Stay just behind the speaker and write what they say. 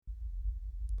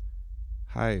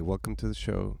Hi, welcome to the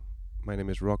show. My name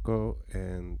is Rocco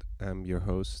and I'm your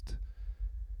host.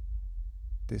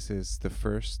 This is the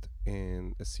first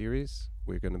in a series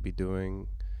we're going to be doing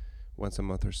once a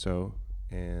month or so,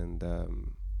 and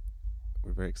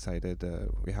we're very excited.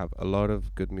 We have a lot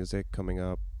of good music coming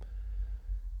up,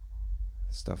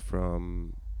 stuff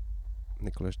from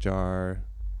Nicholas Jar,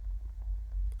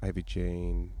 Ivy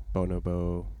Jane,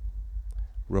 Bonobo,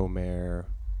 Romare.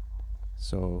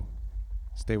 So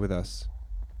stay with us.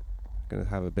 We're going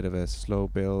to have a bit of a slow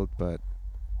build, but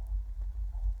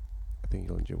I think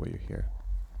you'll enjoy what you hear.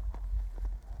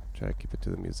 Try to keep it to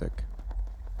the music.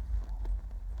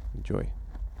 Enjoy.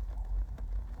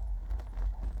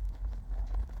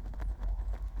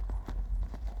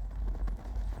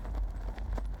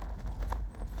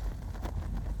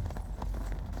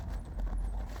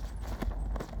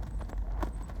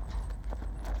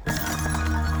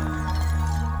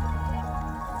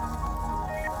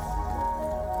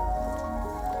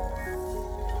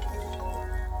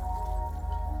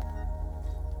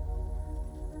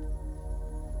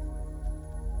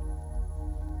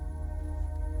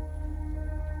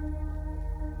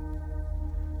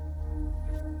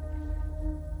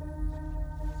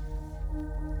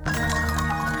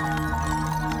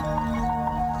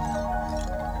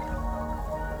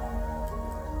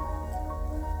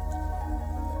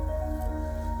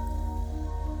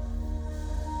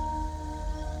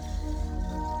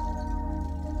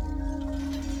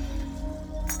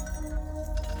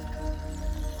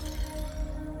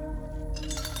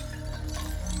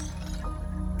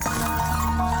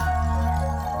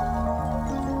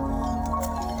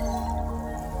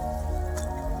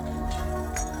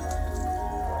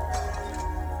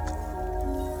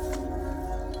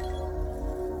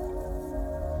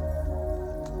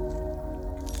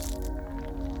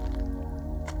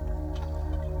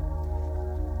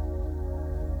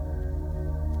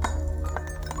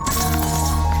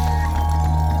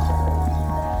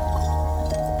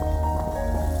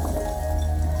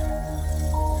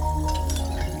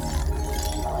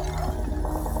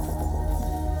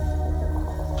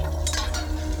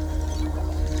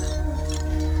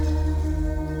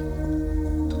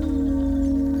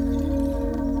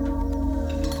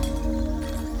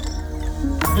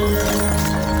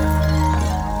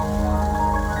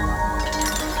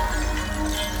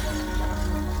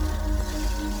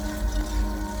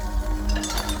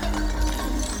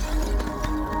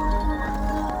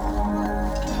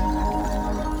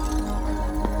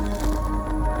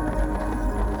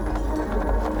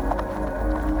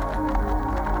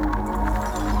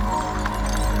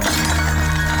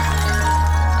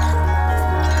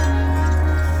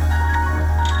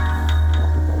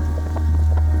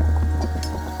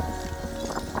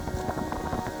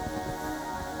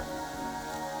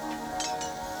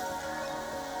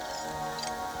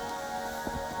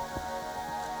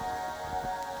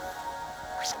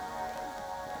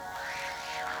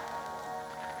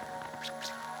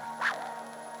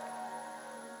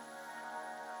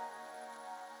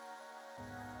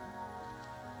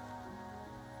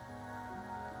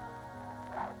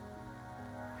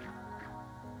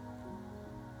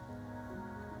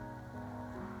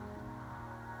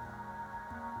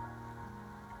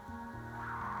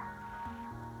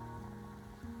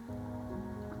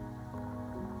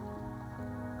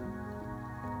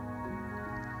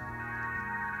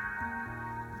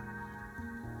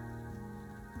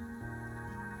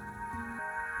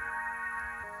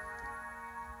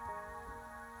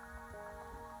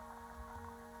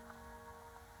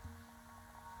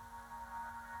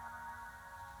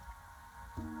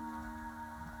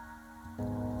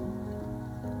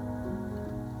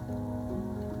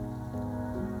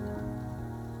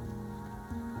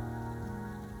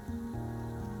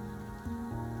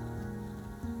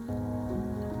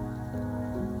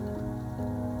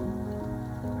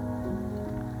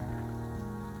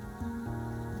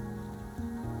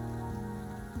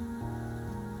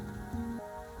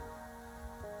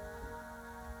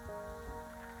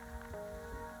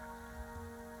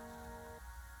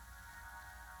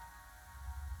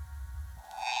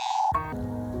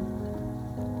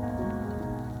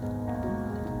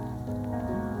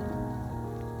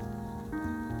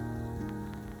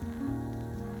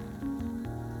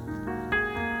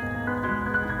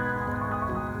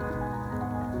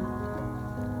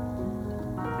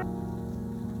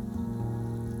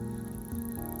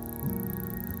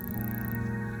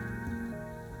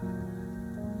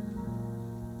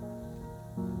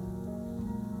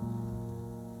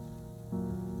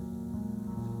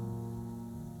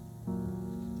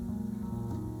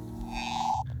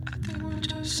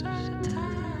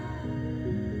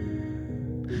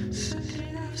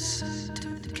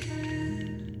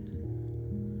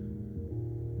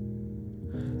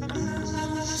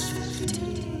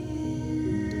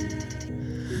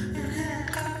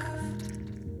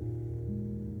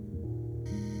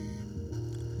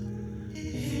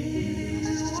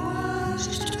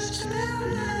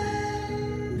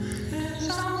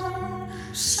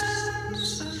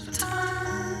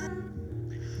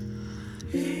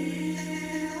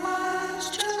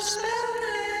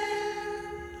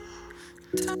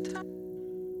 Just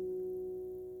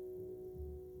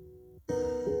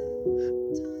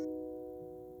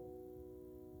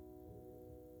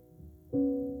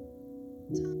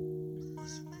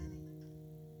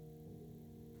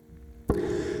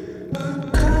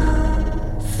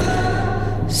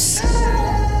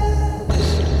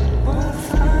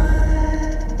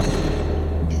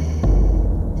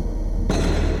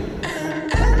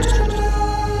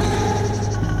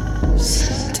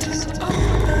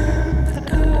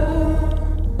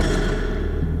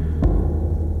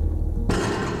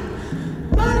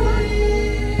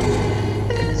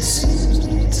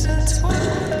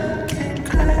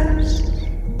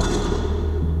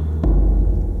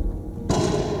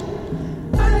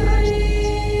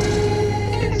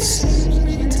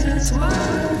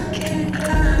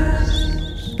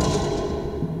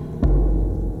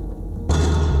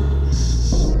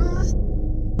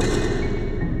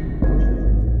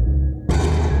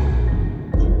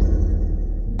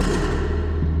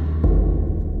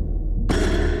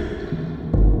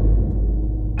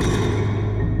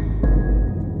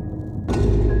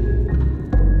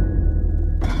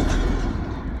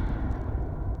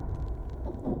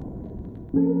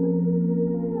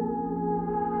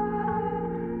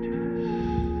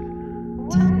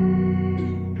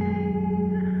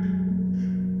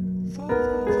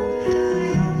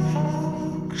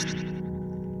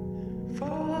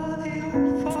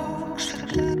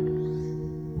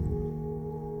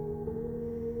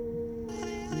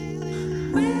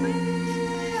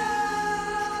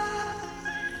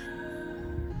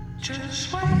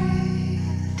waiting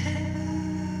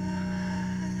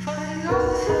for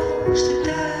your folks to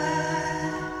die.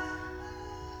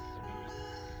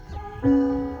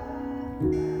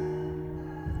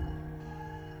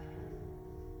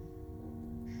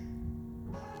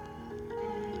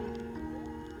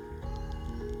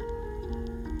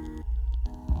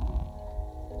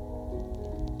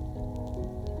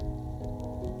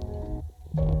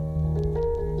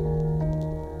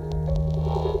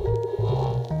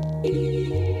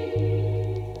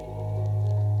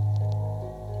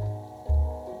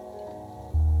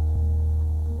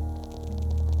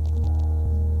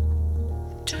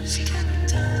 Just give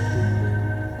time.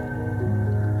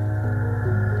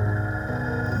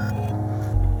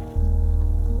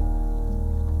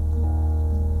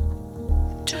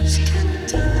 Just give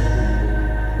time.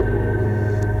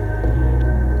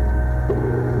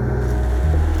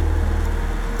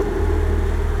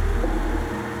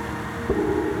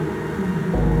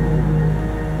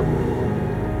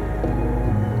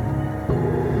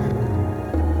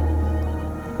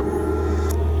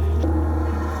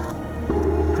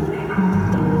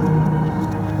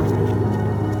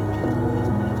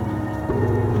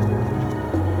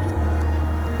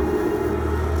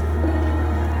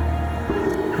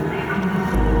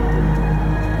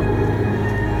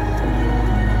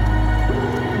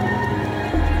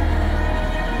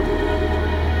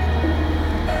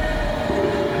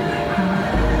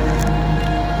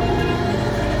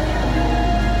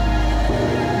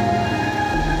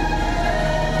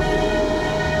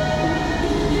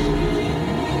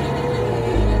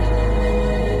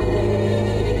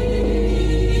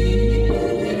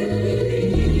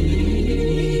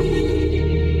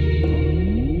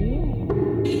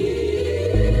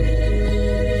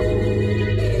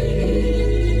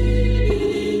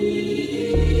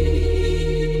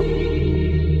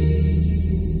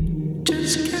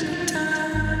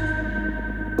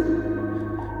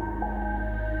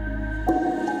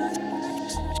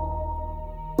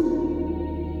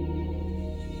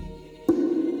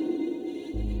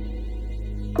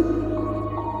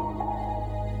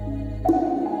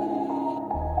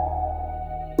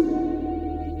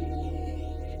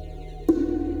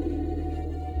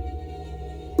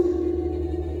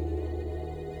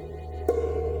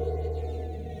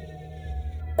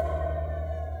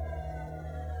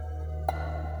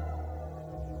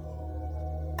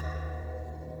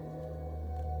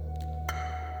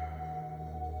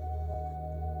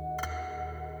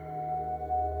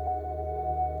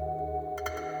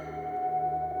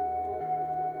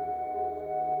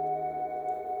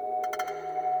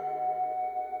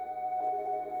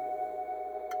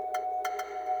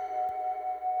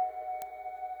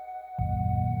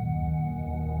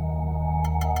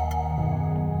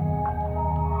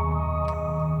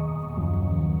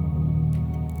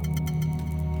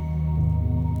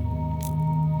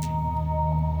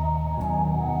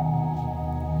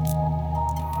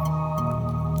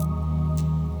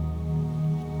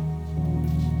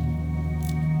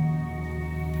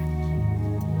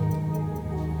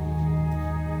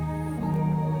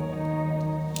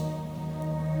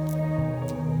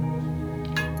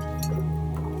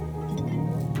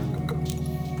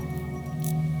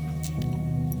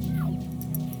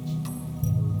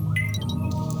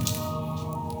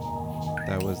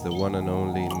 was the one and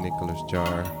only Nicholas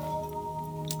Jar,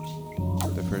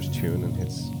 the first tune on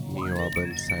his new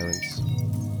album Sirens.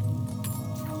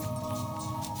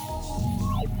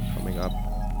 Coming up,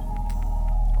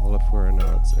 Oliver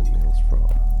Arnauds and Nils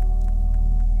Fromm.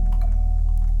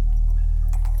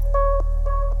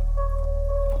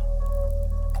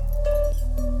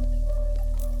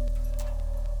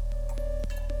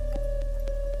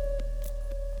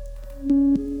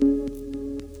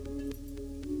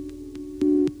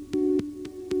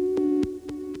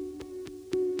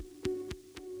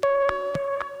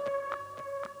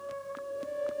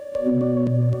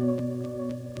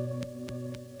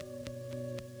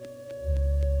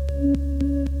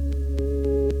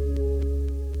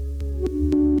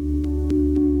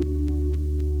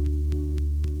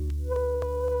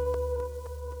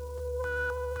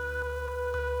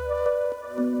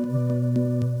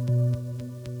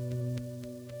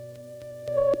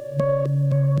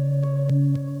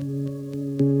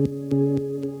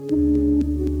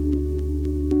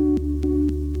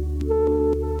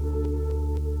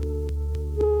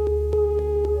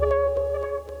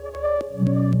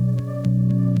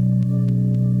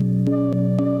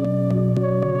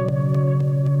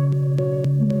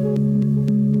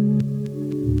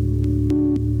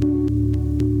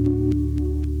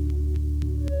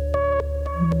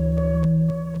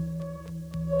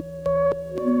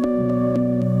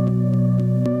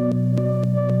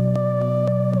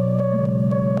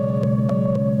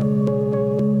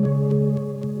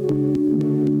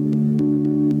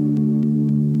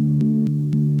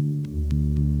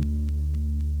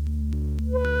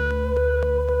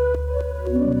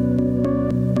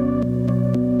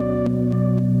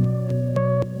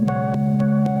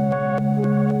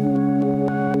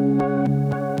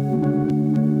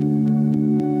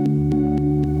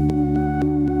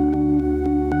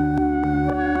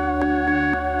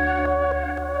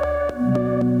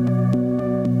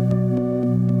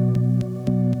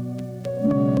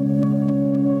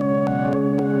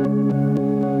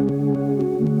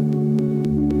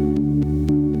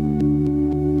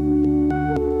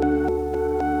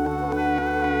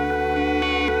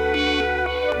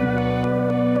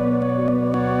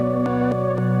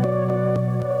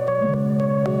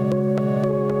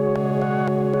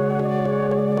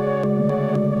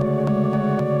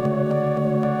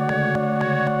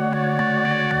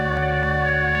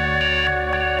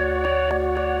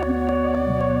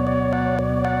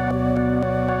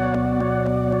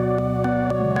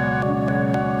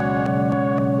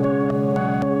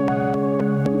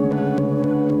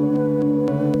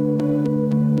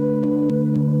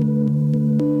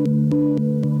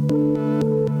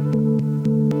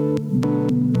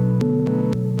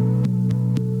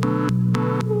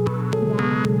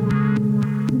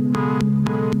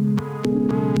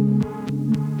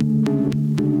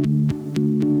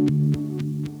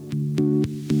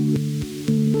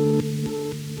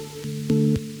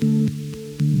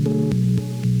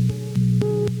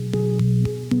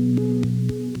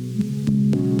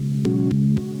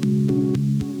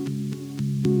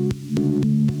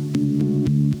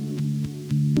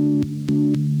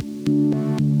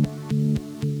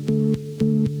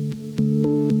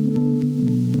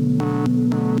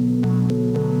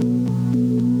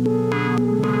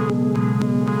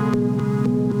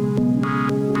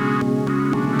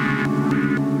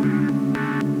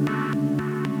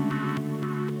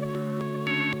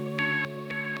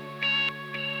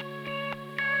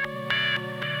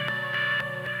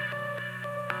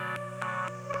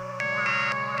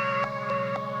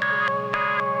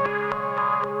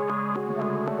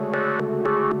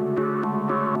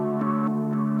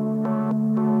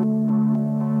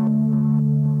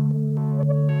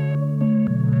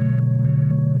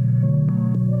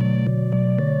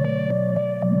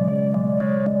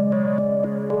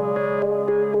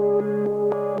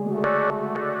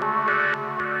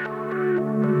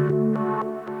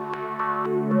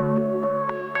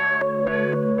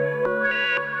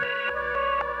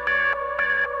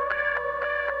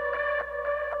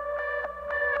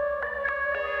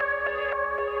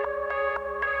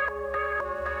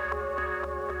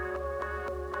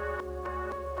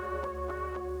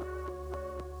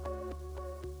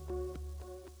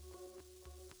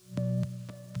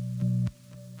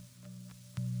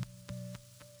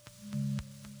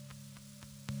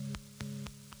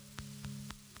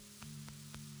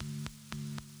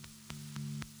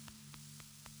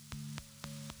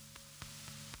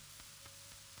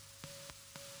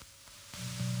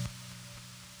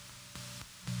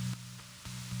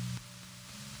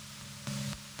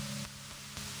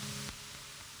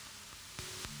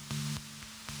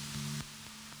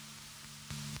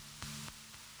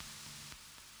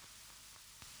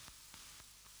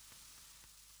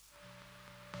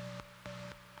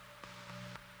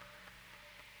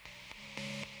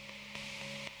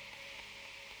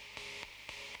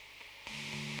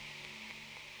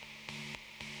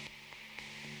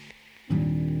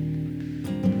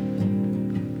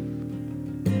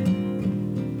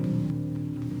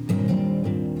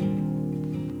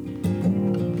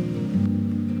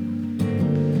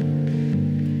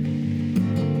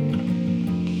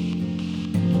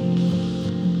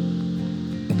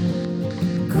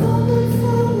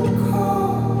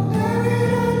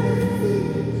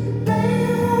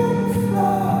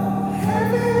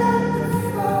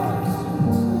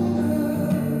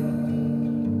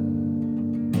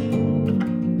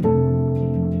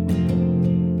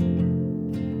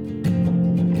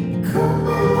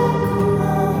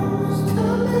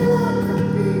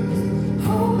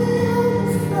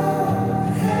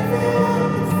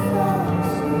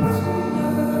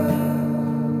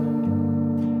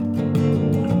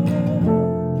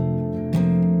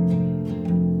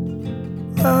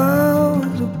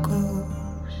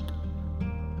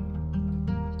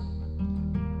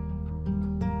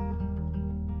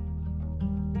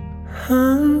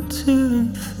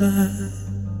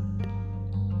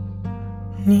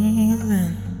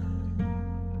 kneeling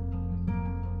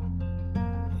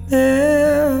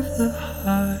bare of the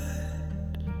heart.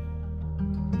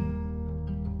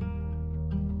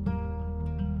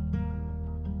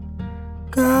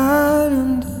 God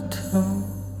undertow,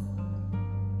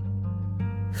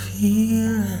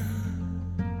 feeling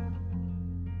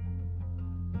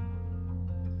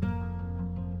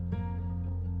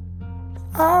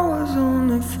I was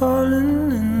only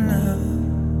falling in love.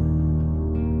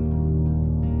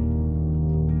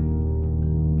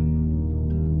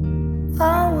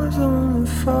 I was only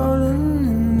falling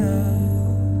in love.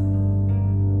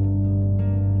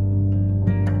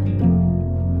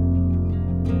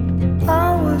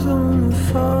 I was only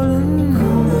falling in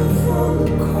love. From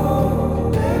the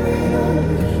cold, buried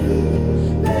under the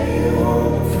heat, lay you on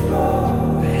the floor,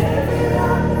 heavy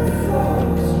like the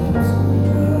frost.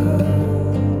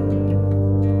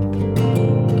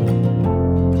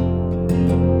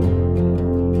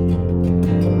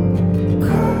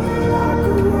 Coming like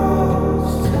a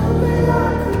rose, tell me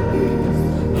like a beast,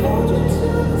 hold you to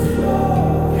the floor,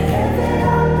 heavy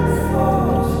like the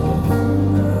frost.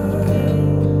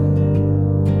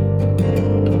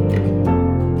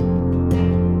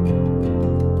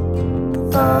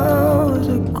 I was a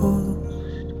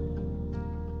ghost,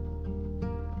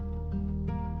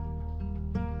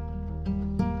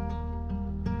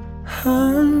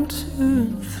 hunter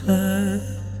and fled,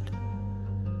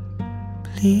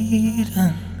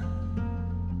 bleeding,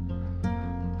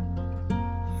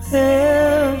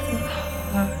 bare of the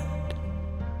heart.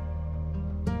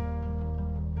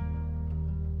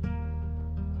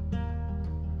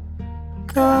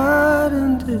 God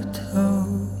undertow,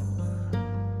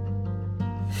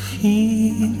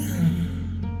 feeling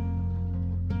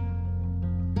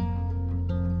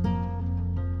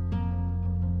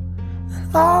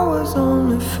I was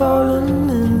only falling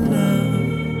in love.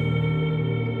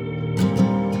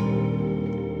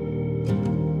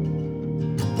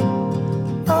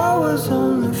 I was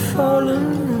only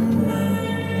falling in love.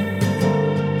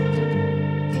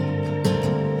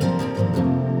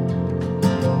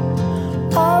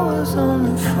 I was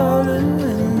only falling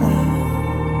in love.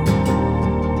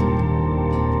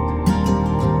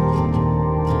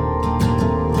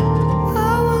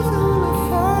 I was only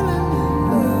falling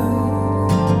in love.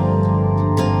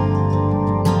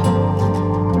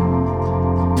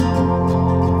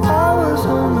 I was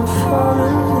only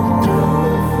falling in love.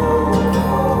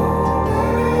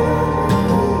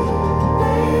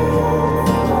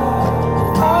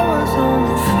 I was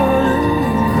only falling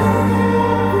in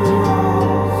love.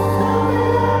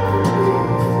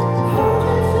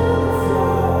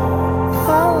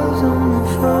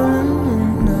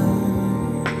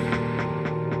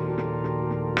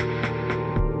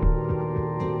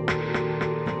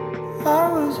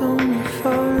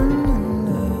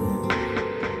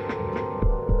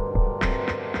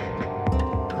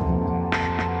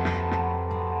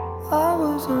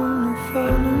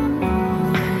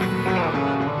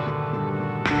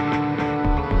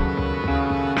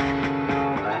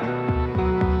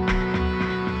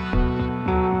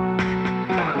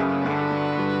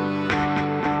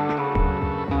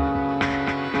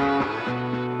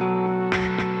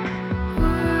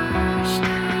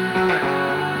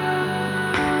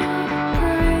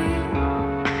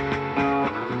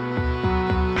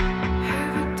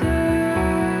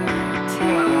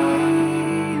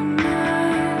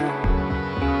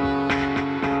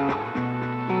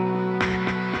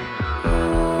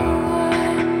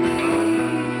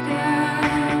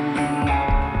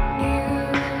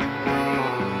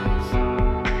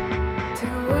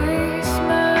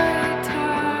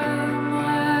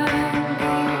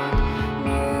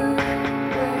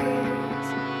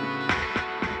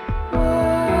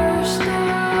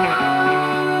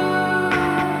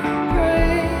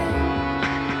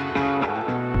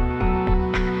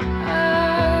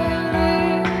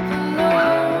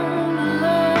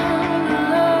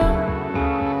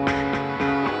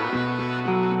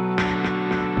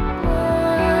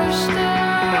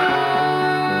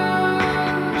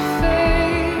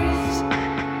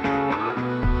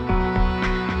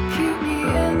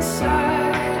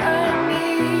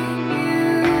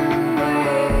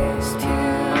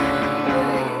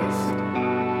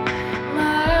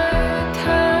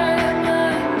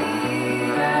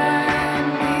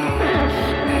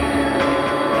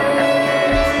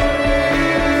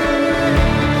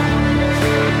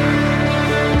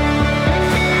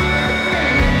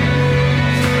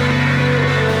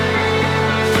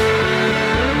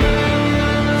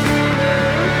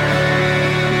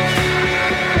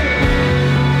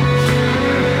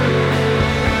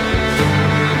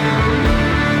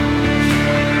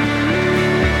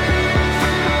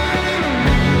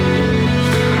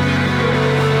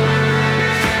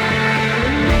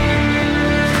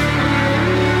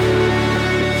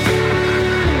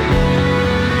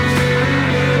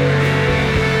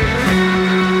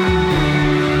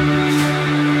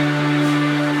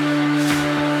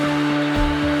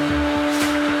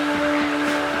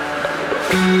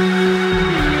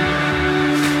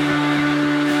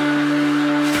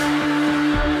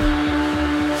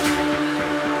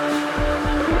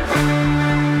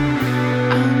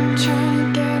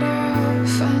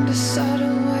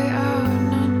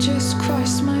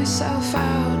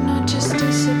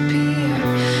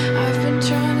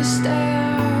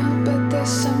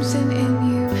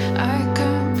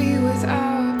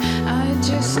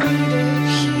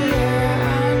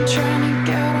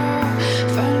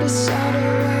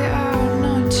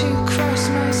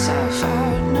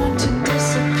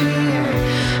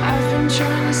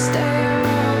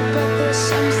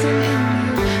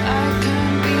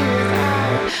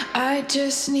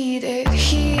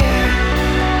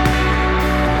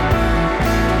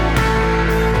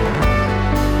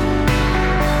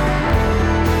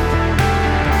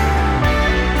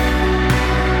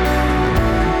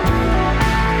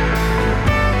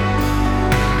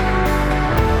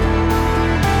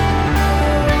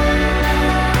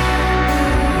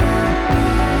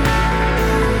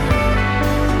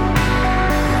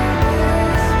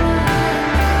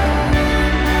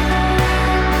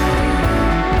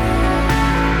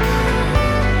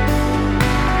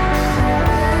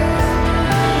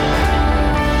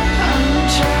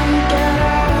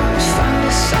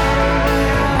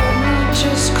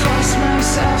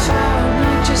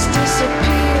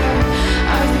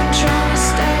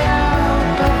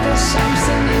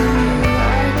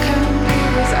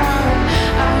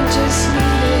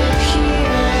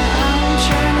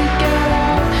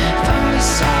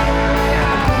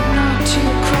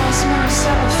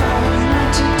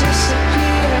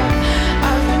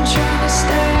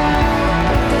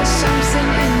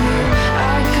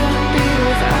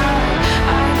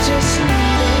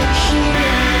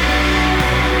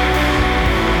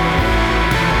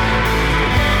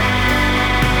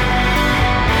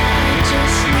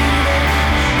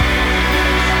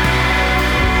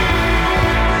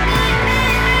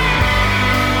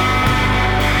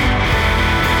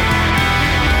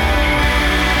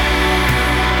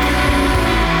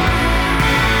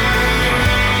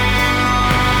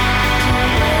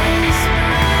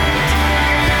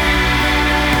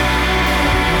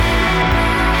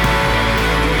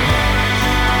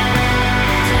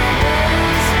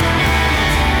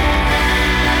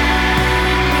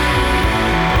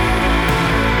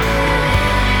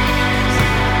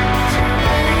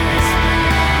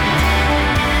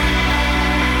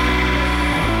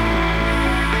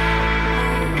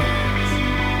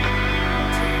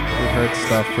 good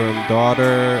stuff from Daughter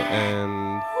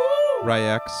and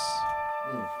Ryex.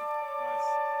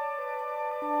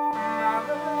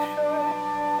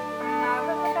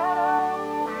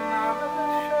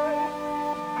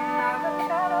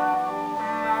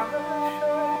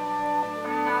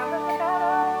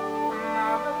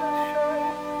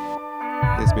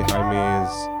 This behind me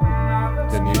is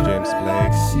the new James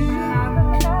Blake.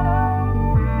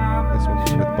 This one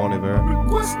is with Bon Iver.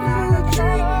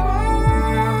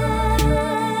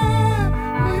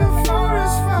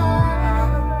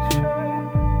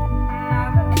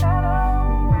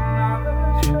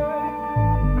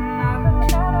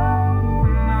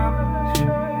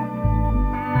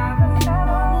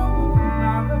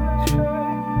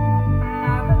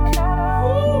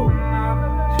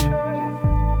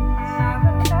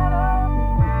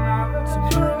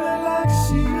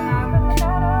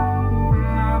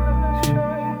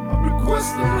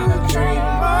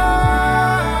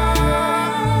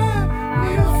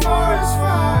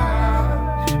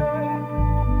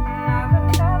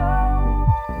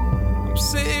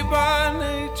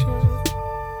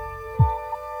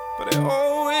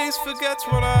 Forgets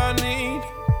what I need.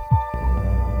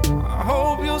 I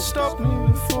hope you'll stop me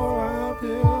before I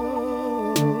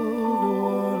build a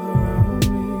wall around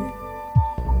me.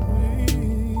 We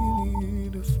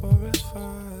need a forest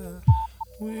fire.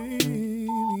 We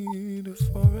need a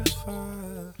forest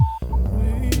fire.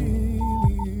 We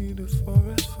need a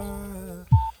forest fire.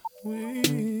 We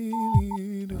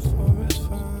need a forest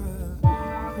fire.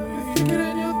 If you get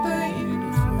in your thing, you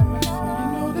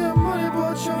know that money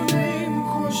bought your name.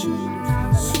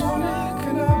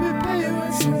 Can I repay you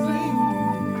in something?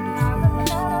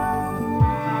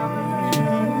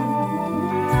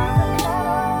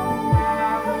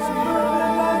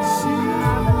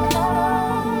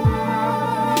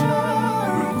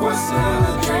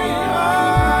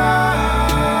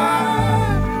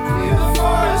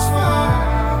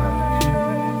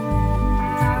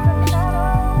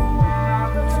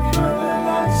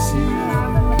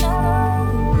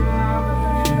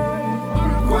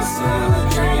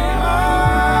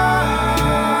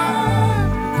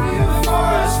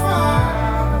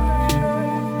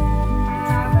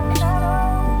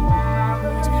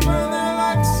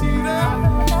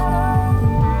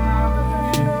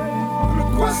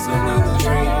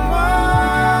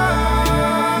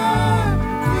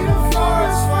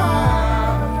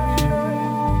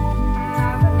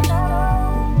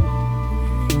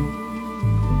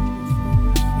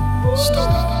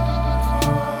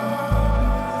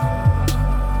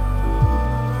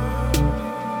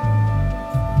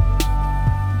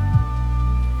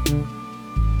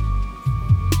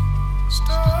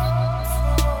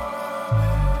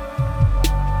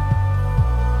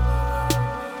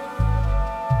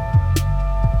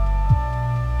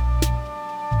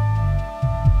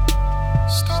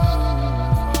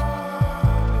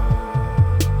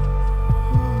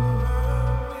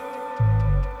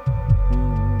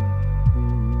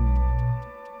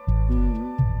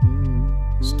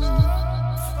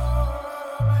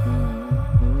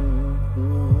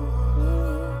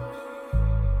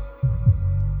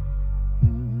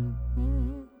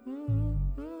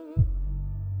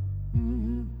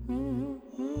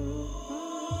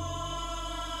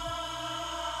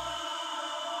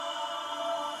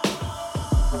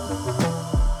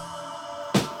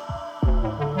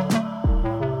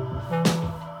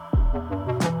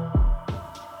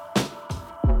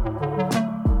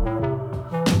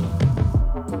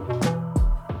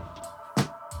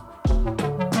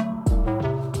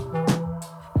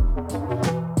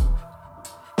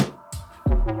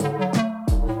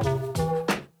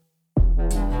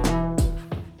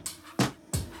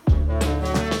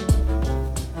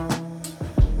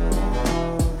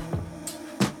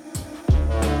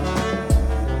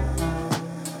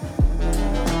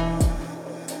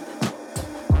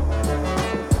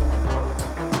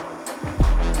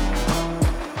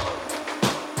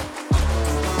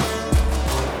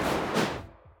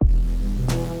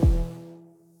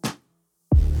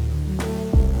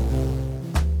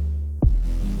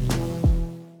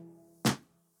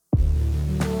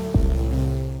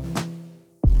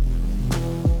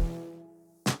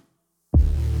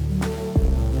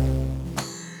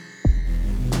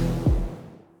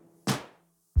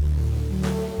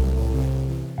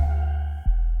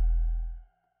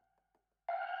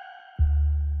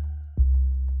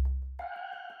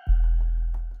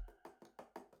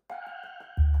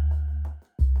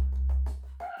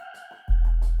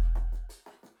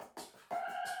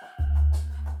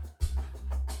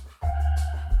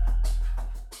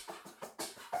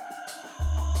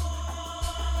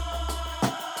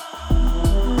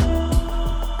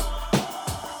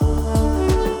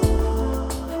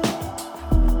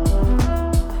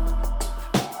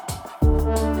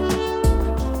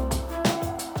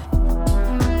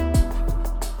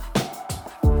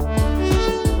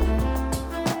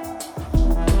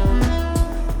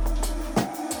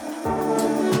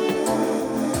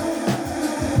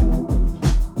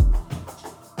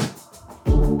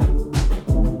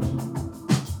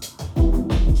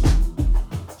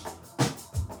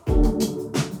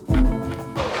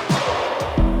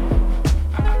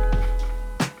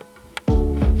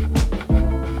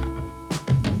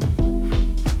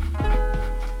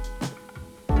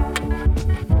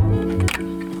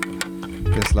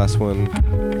 one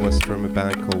was from a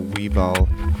band called Weeball.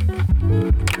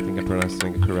 I think I'm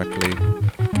pronouncing it correctly.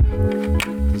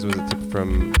 This was a tip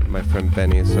from my friend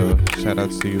Benny, so shout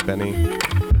outs to you, Benny. I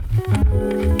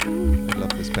love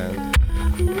this band.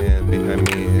 And behind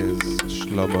me is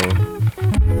Shlomo,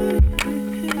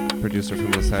 producer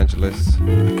from Los Angeles.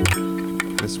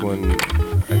 This one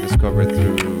I discovered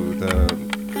through the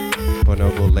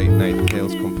Bonobo Late Night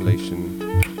Tales compilation,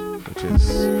 which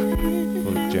is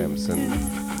full of gems, and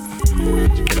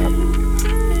check it out.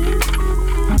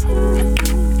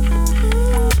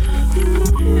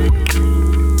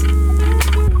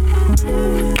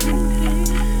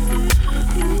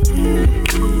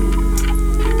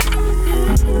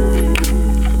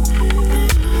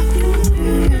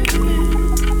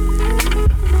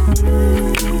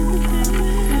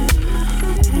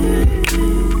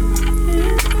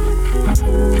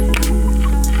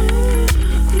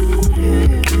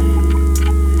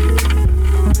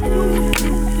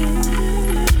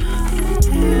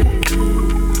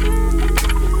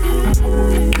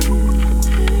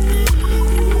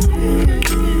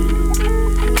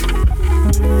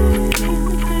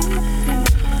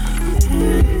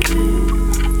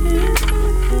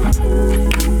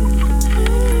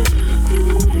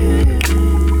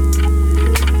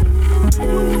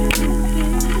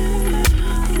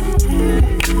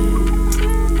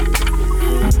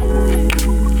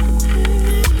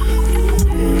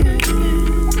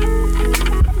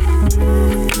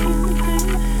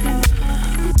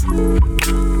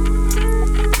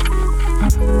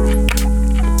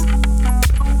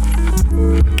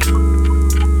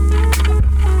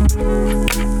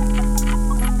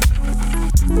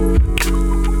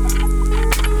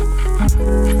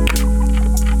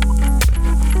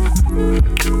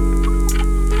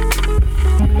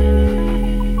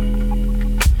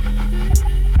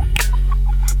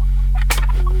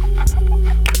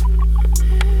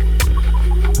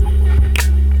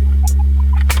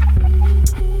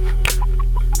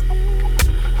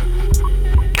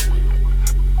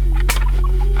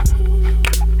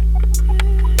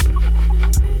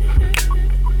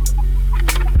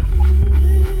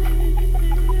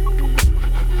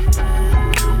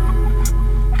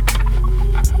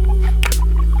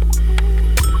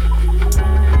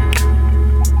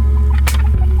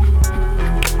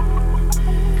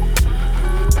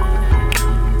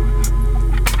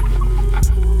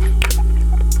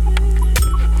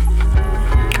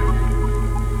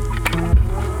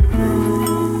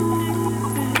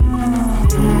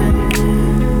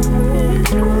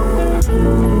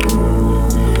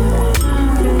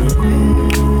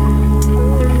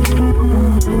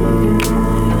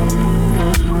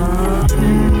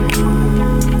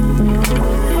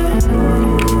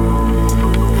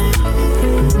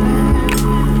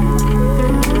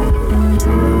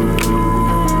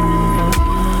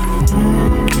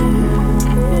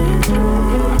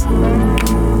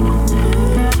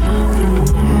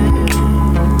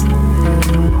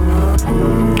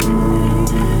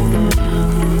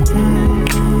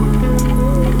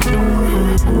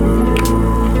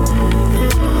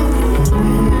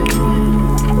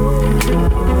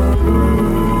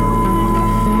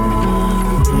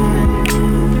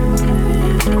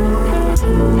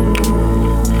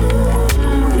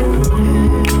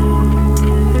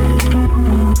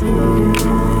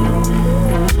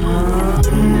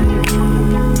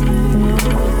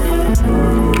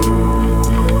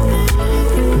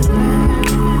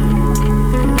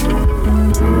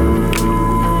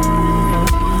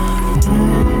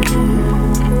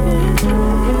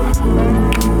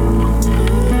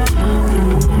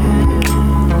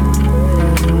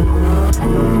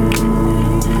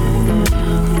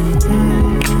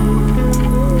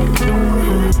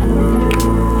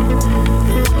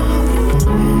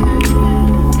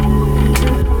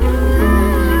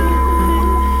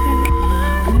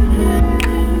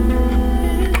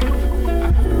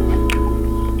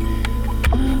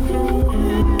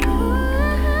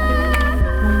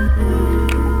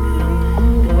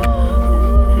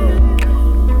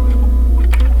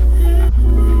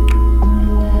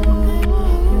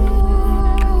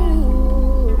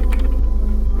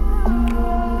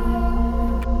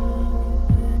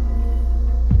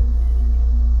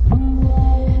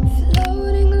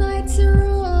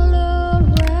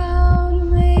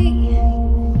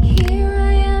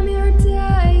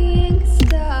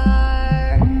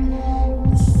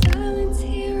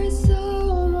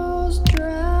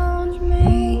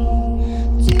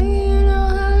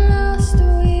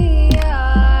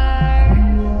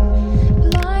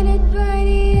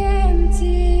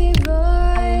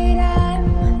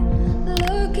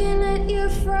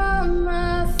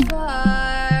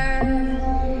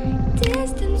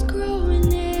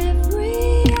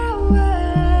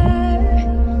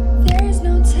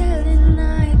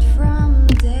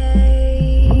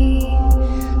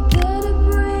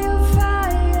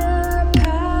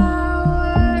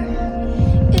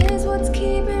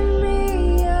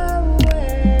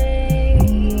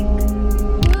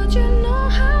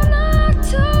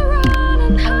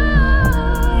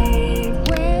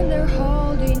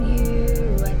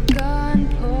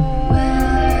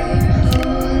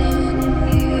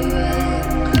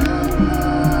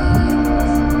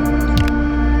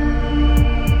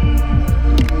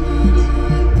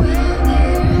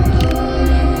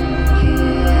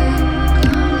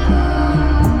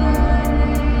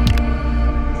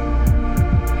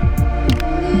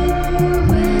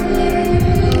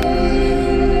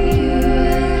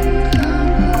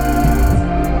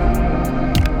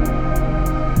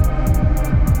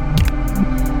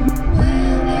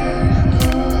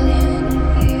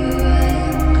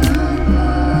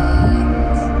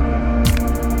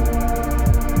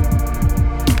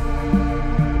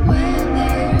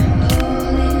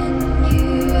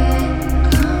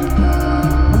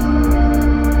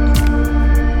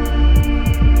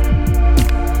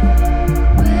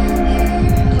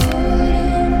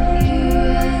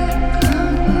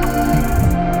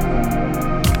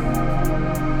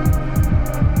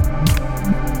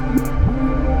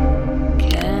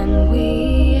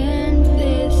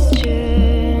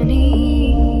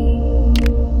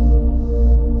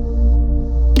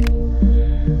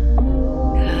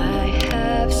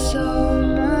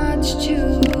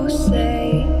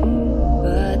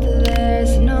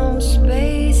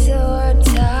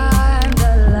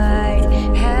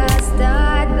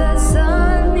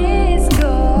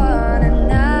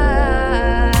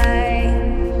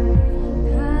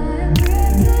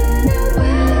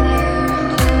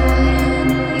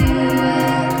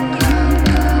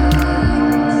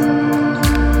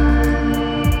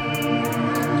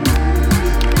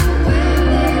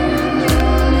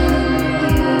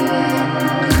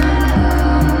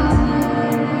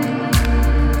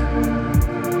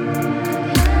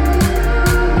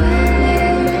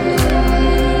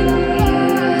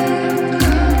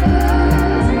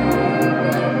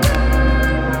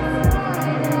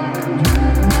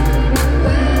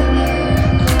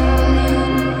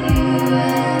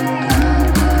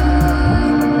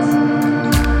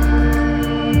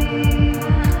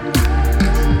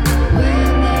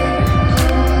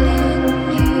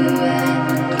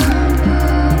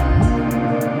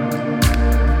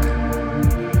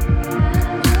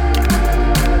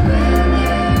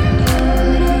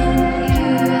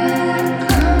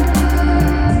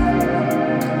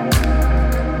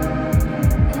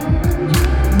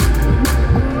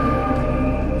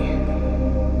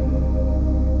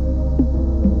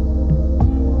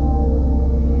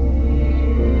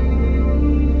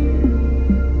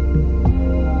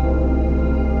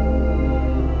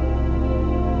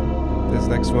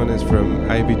 Next one is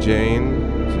from Ivy Jane.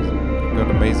 She's got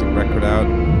an amazing record out.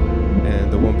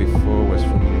 And the one before was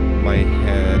from My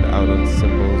Head out on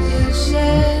Symbols. You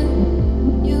said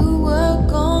you were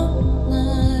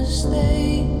gonna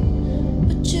stay,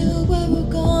 but you were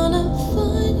gonna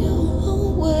find your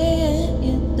own way, and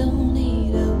you don't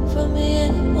need help from me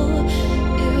anymore.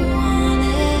 You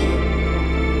wanted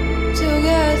to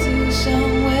get to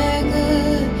somewhere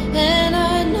good, and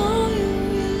I know you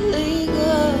really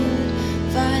could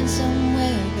find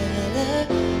somewhere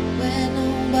better where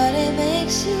nobody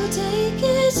makes you take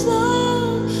it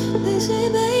slow. They say,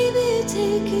 baby,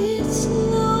 take it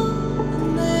slow,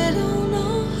 and they don't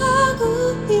know how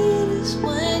good it is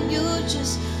when you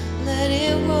just let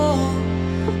it roll,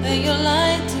 and you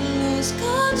like to lose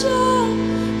control,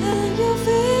 and you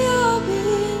feel you're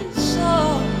being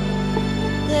so.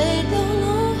 They don't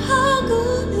know how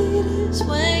good it is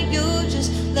when you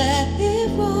just let it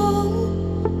roll.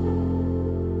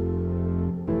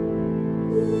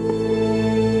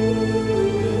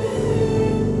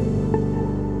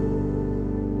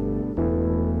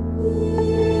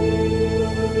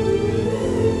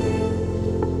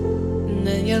 And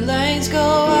then your lights go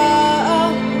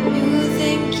out, you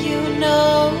think you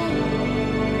know.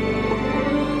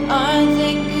 I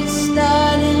think it's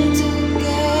starting to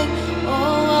get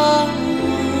on.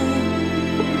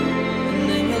 And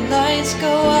then your lights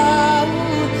go out,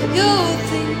 you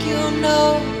think you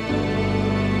know.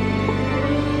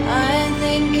 I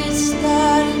think it's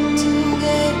starting to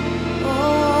get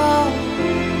on.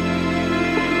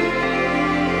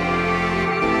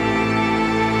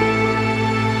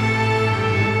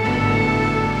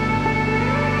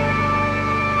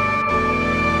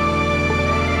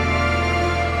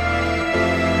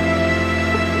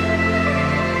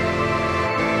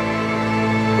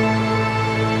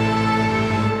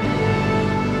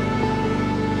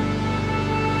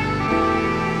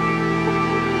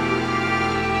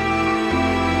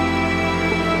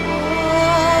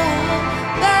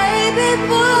 Baby,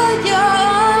 put your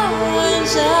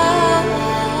arms out.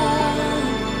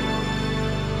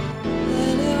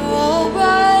 Let it roll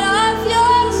right off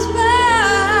your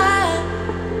spine.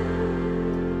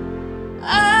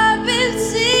 I've been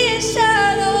seeing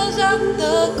shadows on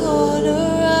the corner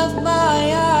of my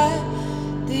eye.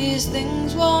 These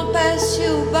things won't pass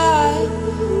you by.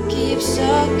 Keep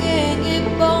sucking it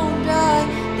bone dry,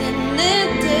 then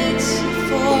it takes you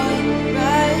for a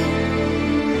ride.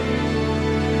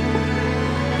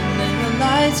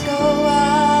 Lights go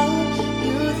out,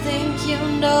 you think you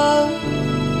know.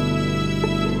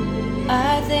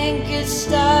 I think it's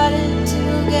starting to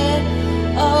get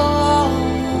old.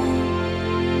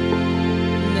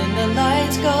 And then the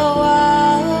lights go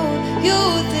out, you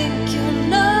think you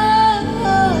know.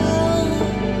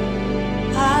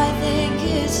 I think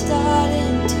it's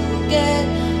starting to get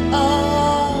old.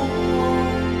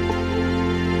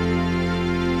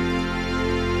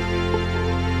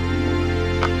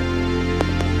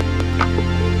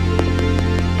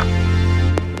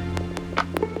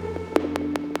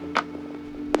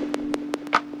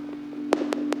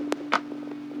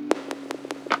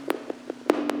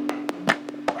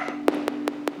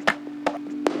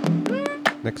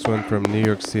 Next one from New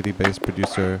York City-based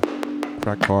producer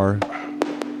Krakar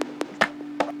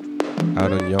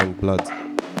out on Young Bloods.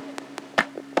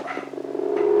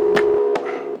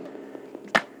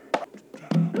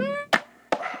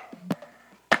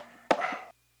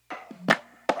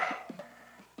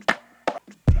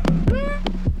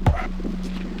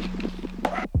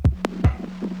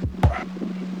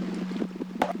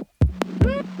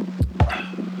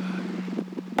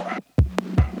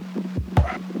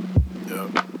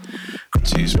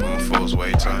 Teaspoonfuls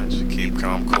weigh tons. Keep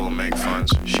calm, cool, make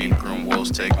funds. Sheep groom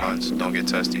wolves take months. Don't get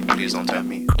testy, please don't tempt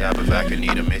me. Dab a vac and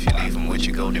eat 'em if you leave 'em with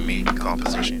you go to meet.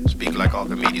 Composition, speak like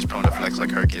Archimedes, prone to flex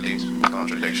like Hercules.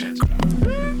 Contradictions.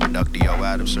 Reductio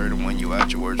ad absurdum when you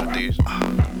add your words with these.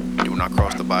 Do not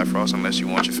cross the Bifrost unless you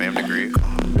want your fam to grieve.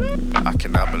 I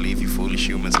cannot believe you foolish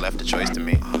humans left the choice to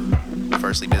me.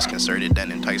 Firstly disconcerted,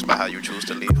 then enticed by how you choose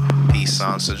to leave. Peace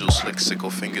sign, sigil, slick, sickle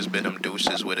fingers, bid 'em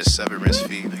deuces with a severance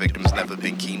fee. Victims never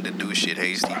been keen to do shit,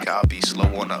 hasty copy,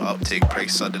 slow on the uptake, prey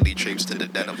suddenly traipse to the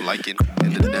den of lichen.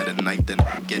 In the dead of night, then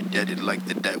get deaded like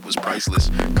the debt was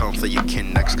priceless. Come for your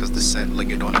kin next, cause the scent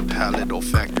lingered on the palate.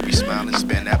 Olfactory smiling,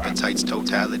 span appetites,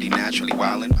 totality, naturally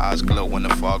wildin'. Eyes glow when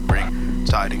the fog bring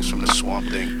tidings from the swamp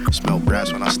thing. Smell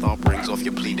brass when I stomp rings off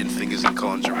your pleading fingers and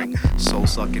conjuring. Soul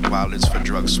sucking violence for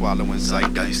drugs swallowing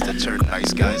zeitgeist to turn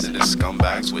nice guys into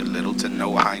scumbags with little to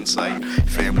no hindsight.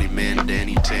 Family man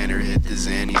Danny Tanner hit the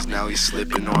Xannies, now he's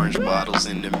slipping orange bottles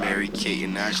into Mary Kate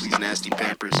and Ashley's nasty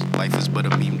Pampers. Life is but a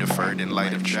meme deferred in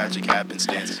light of tragic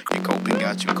happenstance. Your coping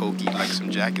got you cokey like some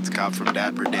jackets cop from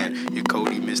Dapper Dan. Your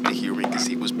Cody missed the hearing cause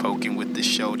he was poking with the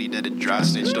shorty that had dry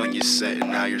snitched on your set,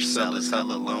 and now your cell is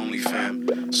hella lonely, fam.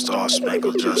 Star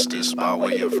Spangled Justice by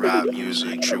way of rap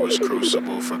music. True as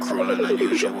crucible for cruel and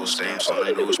unusual. Stamps on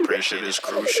the news, print shit is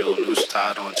crucial. Noose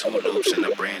tied on two loops in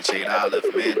a branch 8 olive.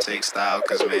 Man take style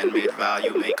cause man made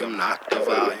value, make him knock the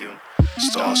volume.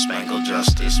 Star Spangled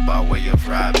Justice by way of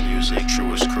rap music.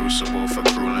 True as crucible for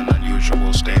cruel and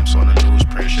unusual. Stamps on the news,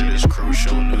 print shit is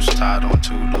crucial. Noose tied on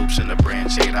two loops in a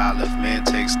branch 8 olive. Man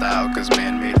take style cause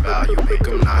man made value, make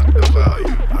him knock the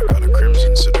value. I got a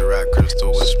crimson Sidorak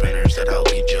crystal with spinners that help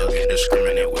me jug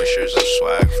indiscriminate wishers of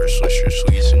swag for swishers,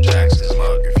 sweets, and Jackson's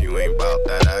luck. If you ain't bout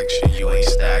that action, you ain't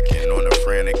stacking on a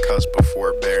frantic cusp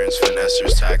before barons,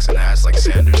 finessers, taxing ass like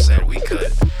Sanders said we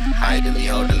could. Hide in the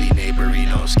elderly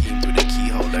neighborino, scheme through the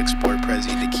keyhole, export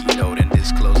Prezi the keynote, and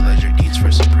disclose ledger deeds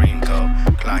for Supreme Co.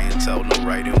 Clientele, no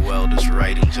writing well, just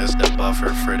writing just a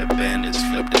buffer for the bandits.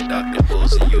 Flip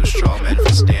deductibles and use straw men for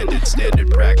standard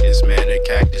practice. Man, a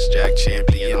cactus jack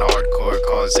champion, hardcore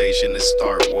causation to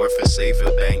start war for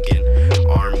safer banking.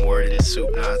 Arm warded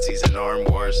soup Nazis and arm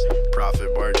wars.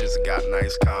 Profit margins got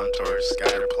nice contours.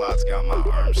 Scatter plots got my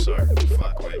arms sore.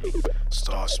 Fuck with me.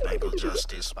 Star Spangled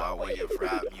Justice by way of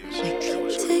rap music.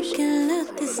 Take a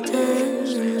look this time.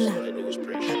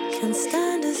 I can't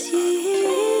stand us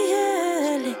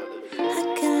yearly.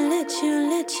 I can let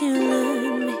you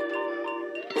learn me.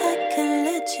 I can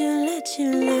let you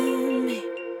learn me.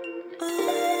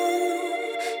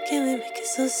 Oh, can we make it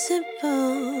so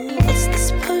simple? It's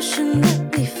this potion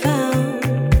that we found.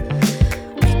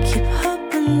 We keep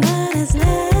hoping that it's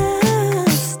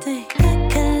lasting. I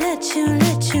can let you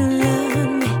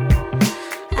learn me.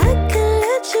 I can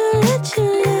let you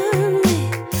learn me.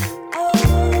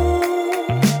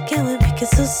 Oh, can we make it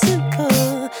so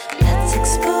simple? Let's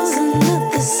expose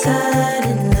another side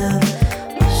of love.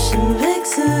 Ocean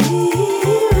makes it easy.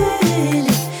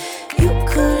 You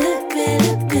could let me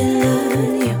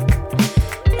learn you.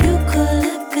 You could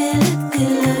let me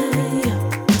learn you.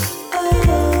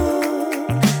 Oh,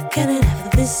 can it ever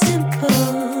be simple?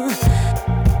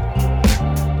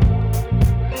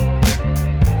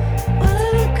 What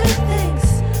are the good things?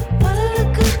 What are the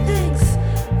good things?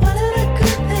 What are the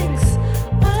good things?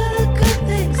 What are the good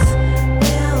things?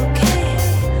 We are okay.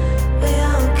 We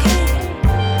are okay.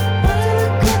 What are the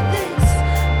good things?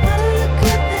 What are the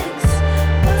good things?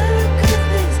 What are the good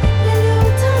things? We know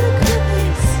a ton of good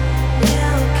things. We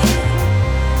are okay.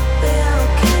 We are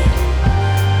okay.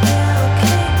 We are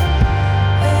okay.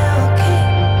 We are okay.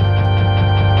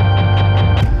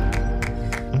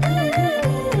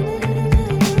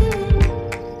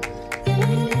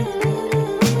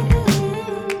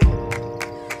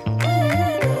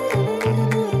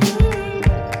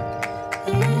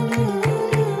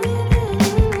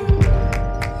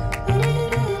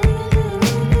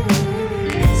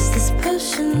 It's this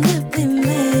potion that we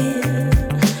made.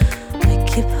 We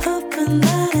keep hoping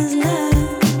that it's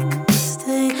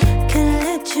lasting. Can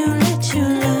let you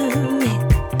learn me.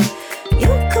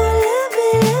 You could let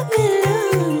me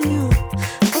learn you.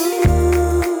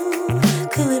 Ooh,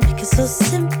 can we make it so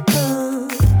simple?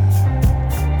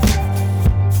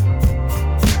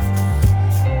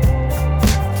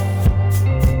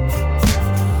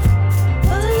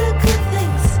 What are the good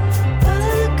things? What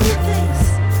are the good things?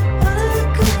 What are the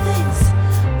good things?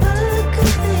 What are the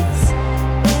good things?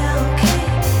 We are okay.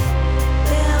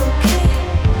 We are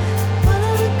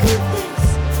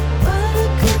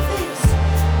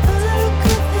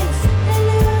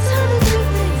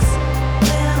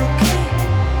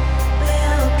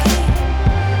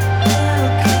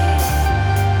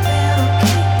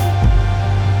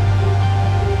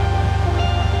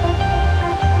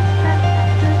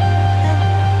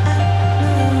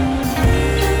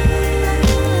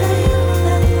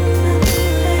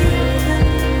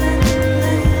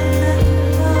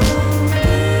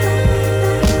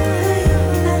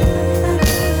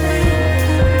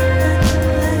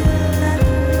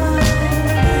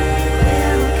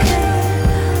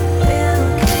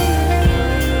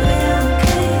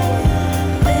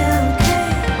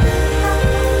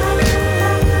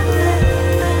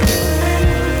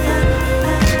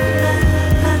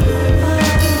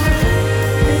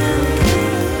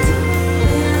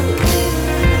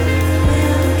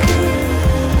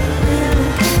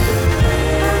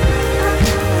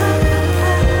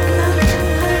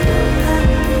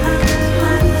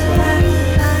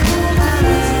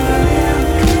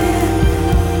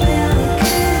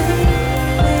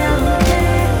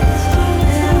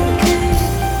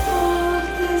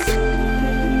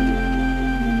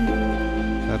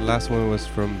last one was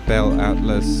from Bell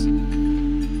Atlas.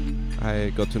 I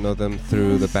got to know them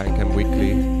through the Bandcamp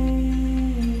Weekly.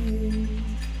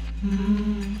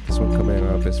 This one coming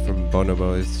up is from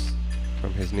Bonobo. It's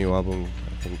from his new album,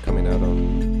 I think coming out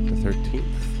on the 13th,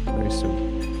 very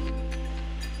soon.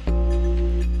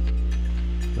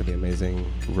 With the amazing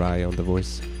Rai on the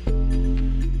voice.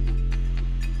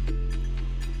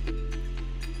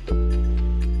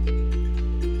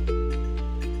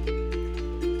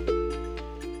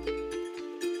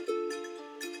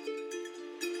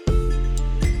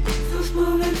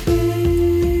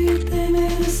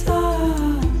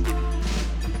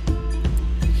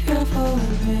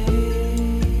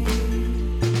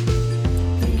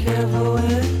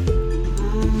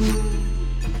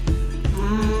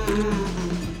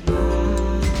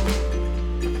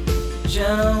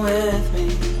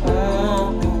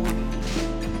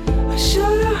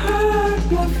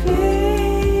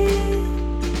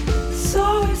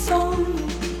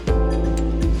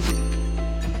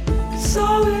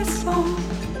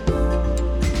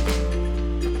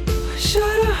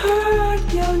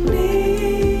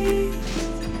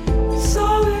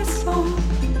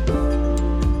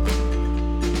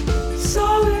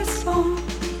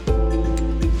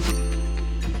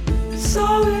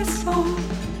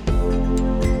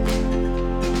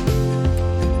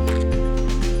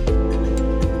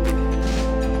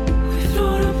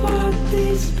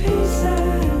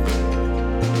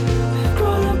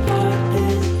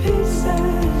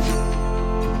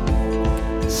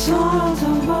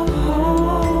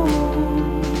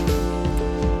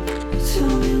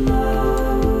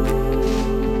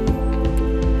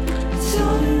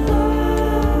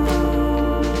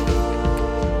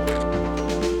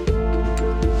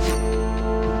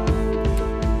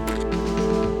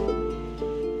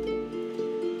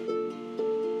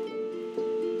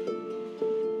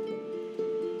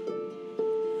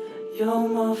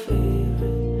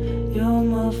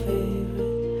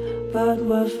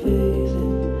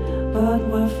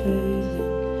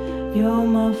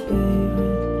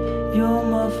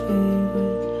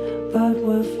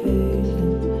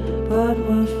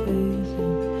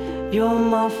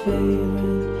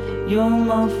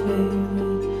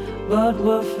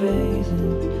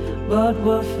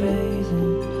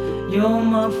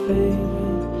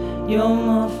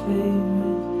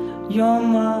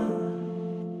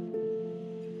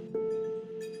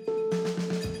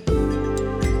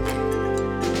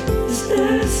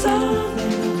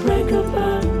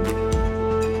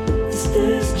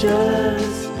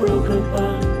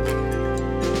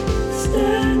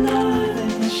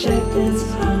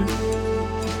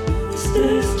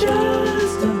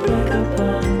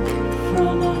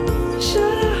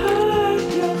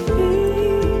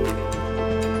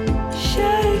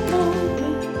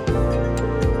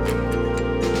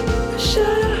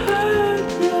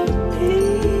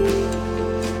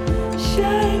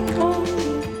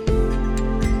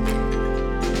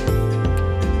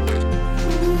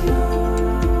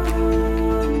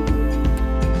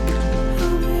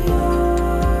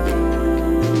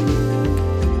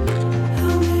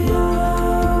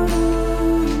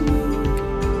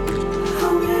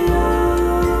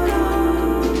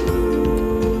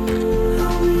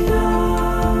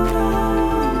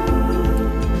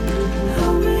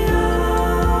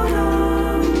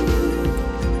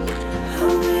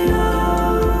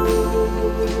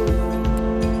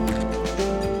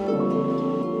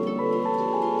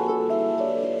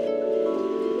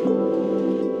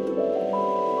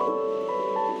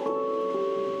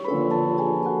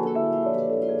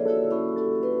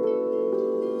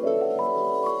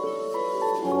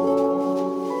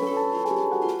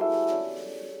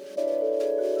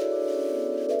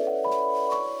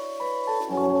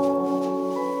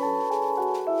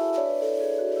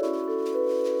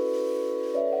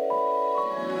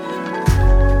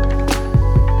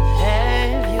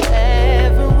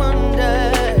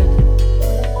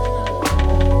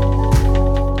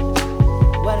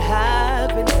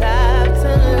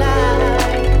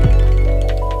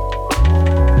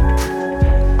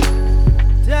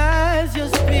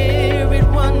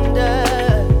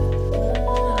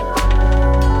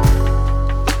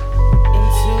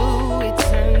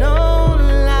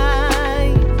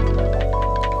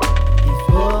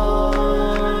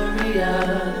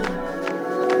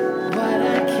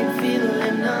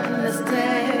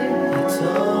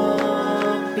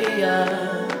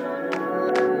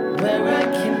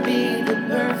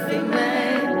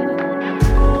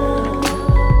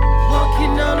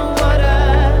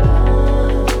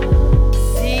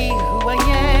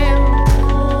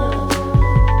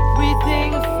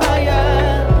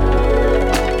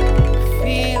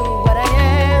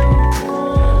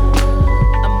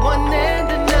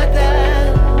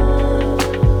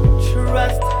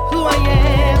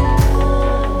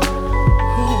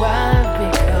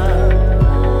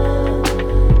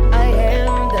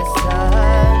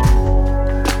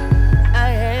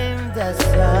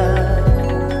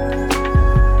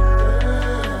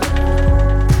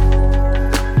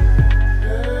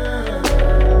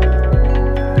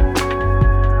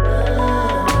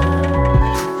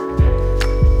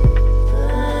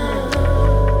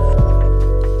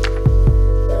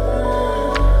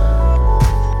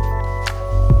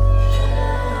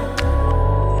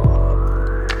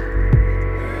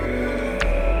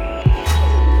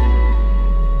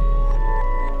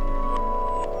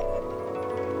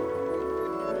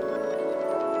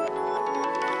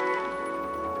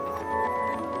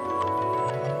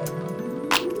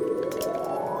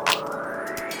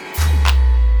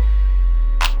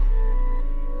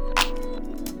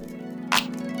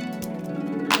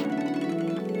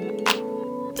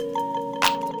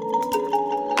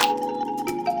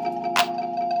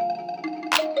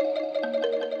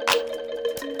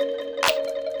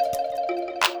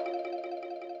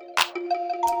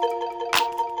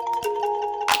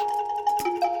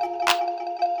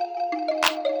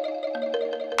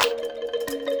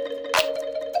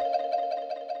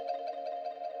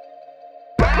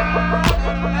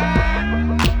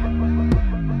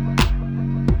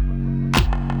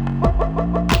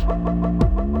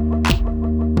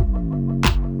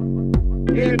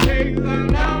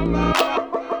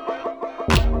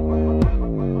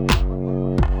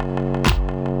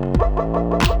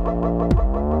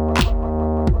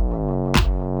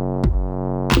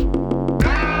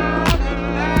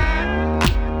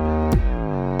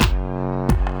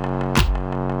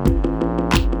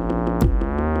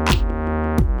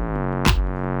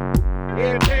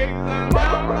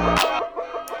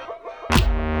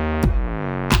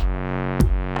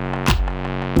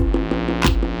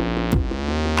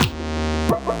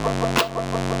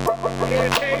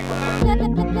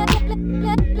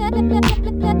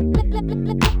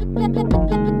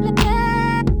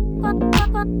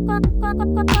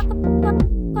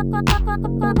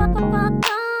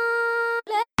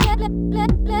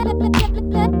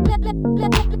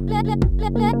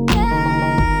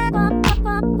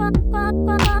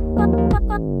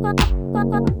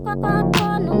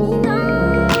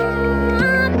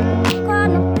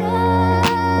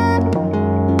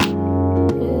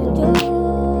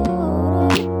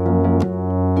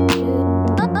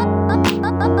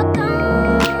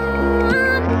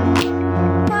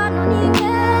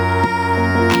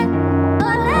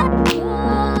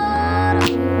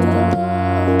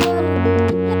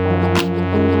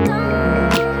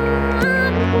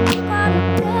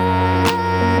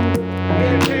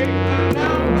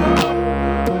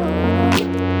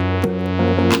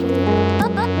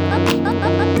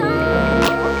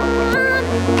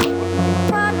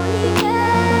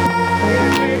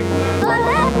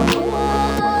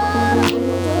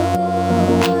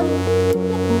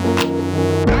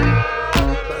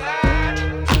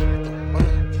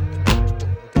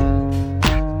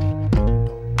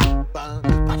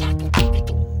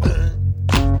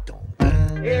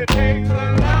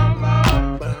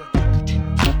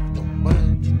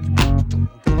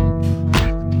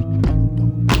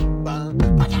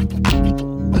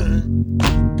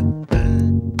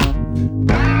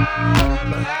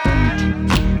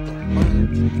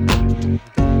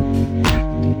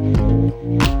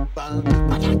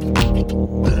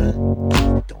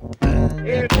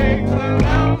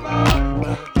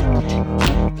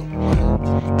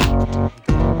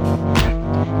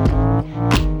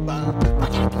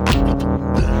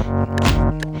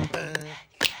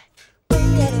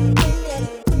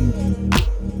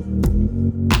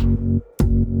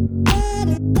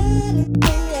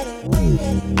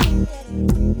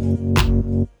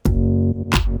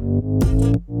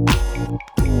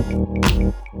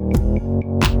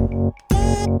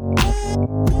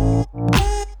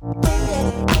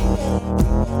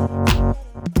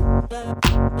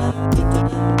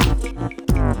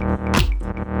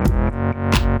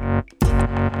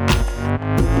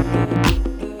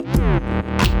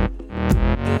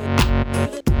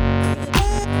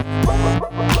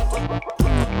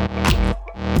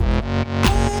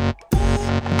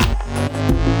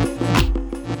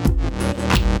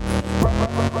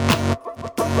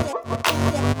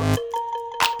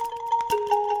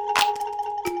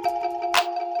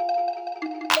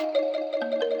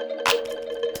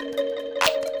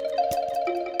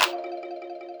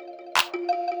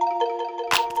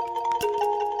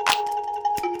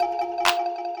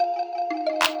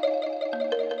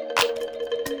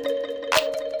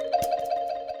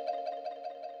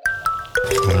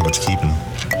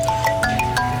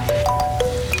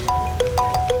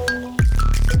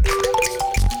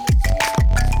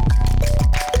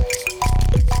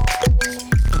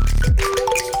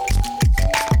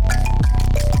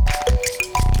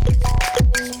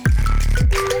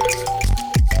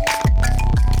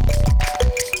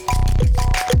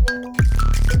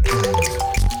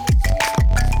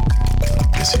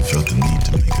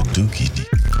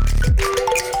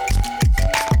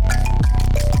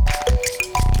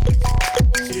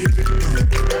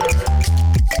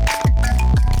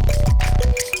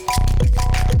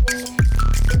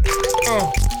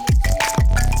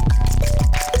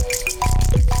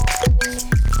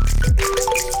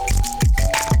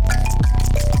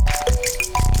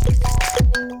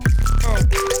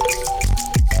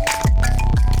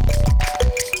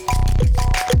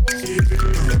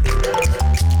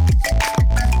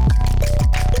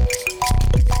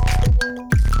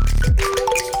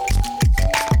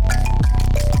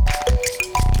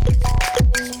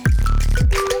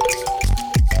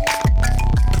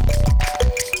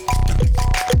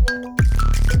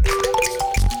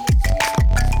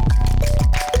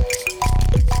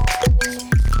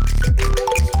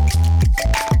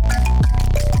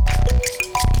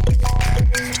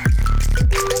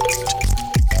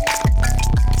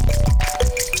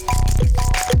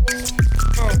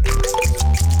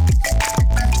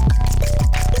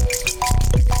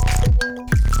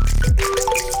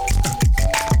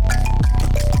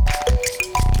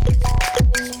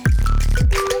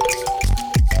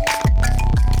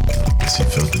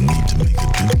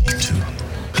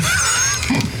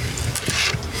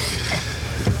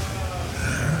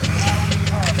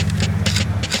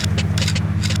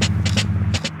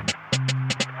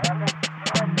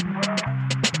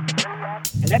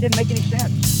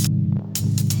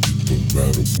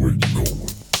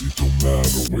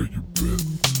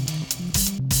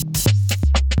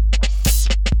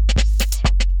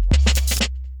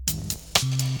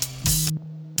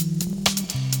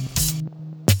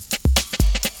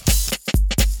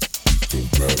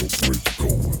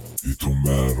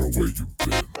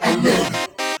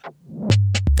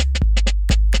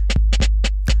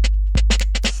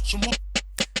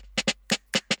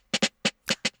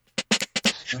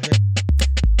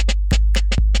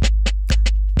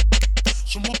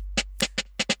 Heavy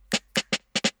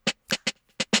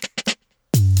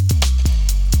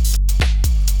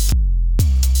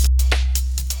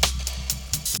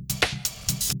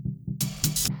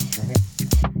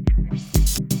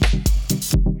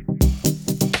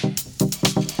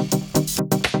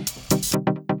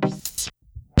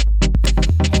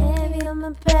on my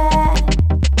back.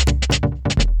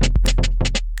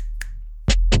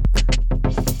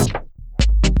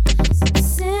 Some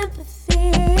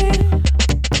sympathy.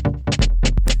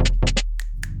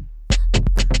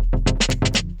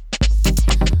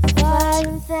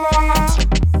 Fighting fast.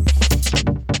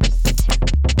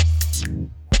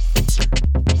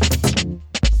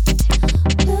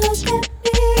 Look at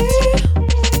me.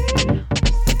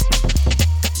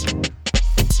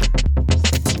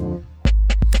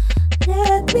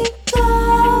 Let me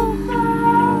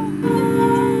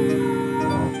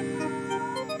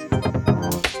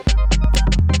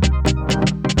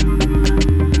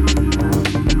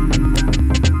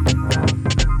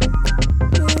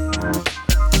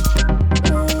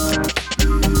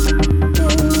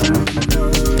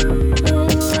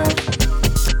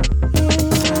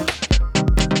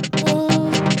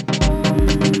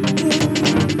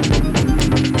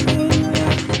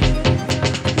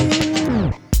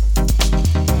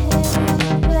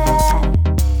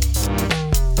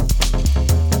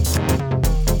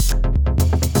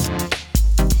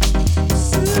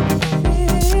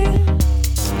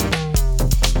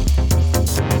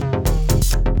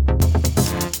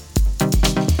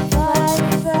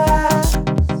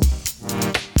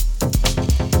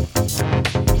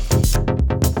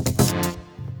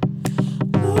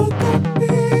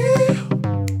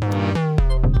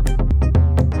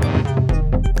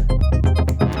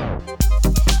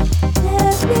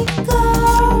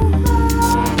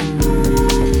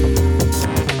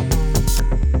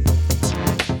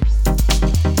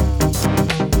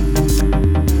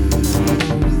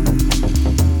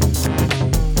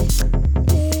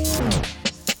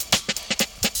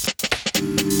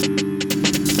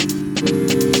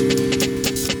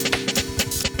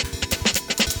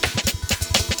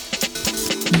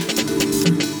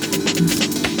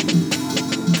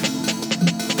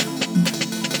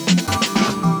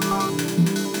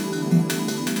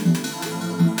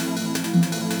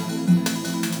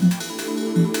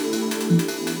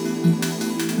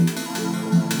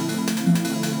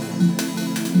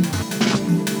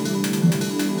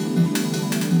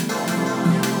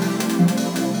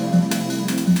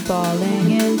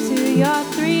falling into your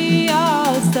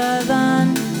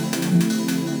 307.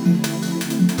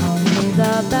 Only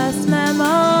the best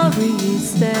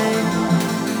memories stay.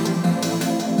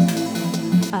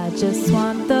 I just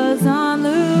want those on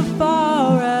loop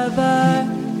forever.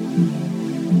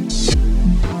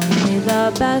 Only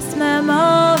the best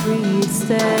memories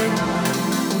stay.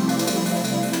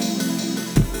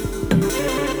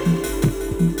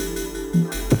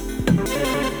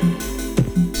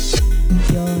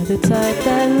 You're the type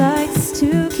that likes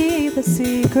to keep a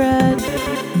secret,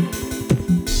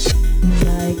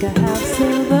 like a half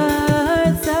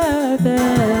silver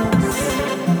surface.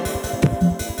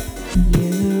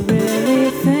 You really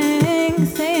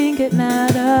think it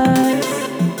matters.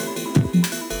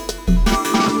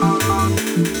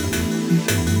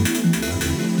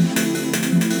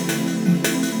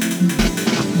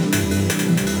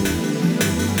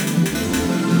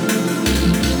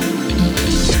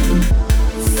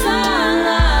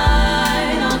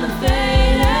 Sunlight on the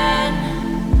faded.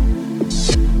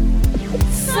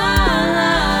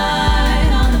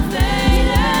 Sunlight on the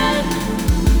faded.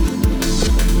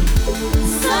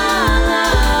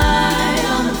 Sunlight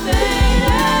on the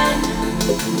faded.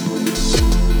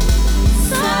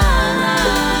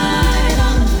 Sunlight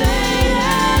on the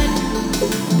faded.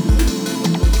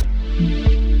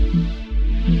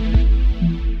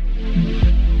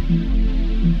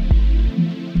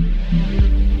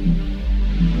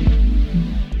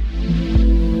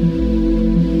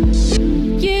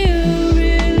 You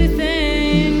really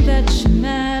think that you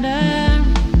matter?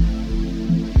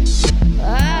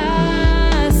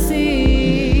 I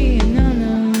see,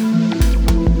 no.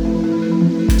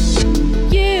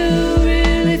 You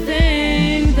really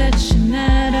think that you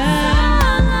matter?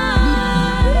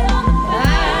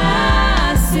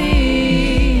 I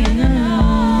see, no.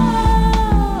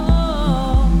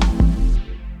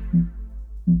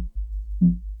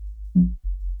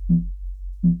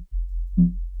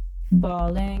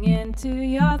 Falling into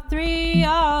your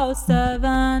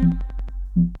 307.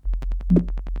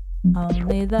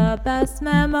 Only the best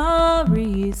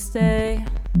memories stay.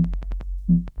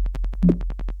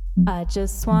 I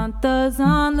just want those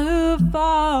on loop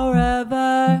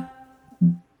forever.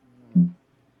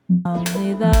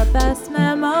 Only the best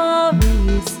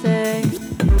memories stay.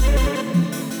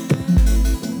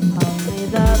 Only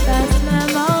the best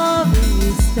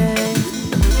memories stay.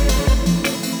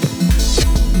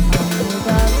 Only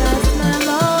the best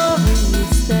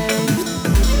memories stay.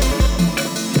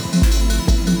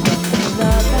 Only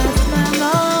the best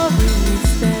memories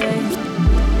stay.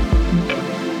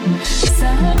 So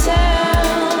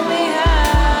tell me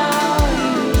how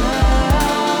you know.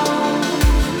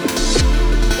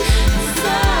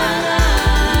 Sunlight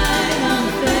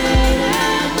unfading.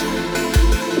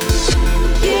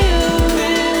 You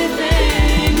really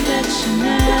think that you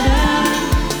matter?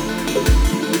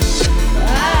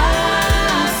 I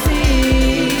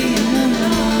see in the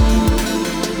know.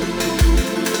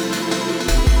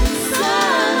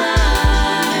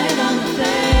 Sunlight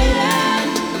unfading.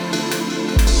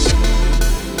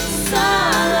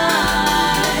 Sunlight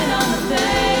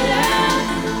unfading.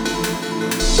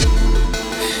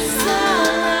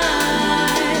 Sunlight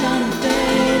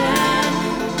unfading.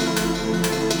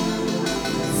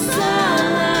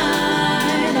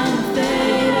 Sunlight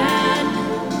unfading.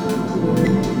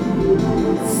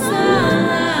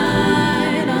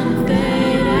 Sunlight unfading.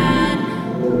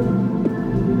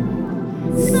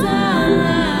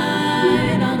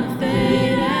 Sunlight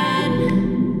unfading.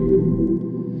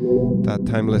 That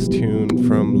timeless tune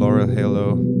from Laurel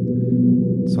Halo,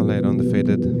 Sunlight on the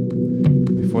Faded.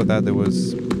 Before that there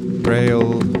was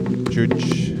Braille,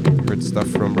 Juge, heard stuff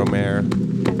from Romer.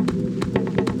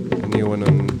 A new one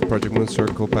on Project Moon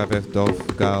Circle, Pavev,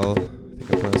 Dolph, Gal, I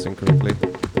think I'm pronouncing correctly.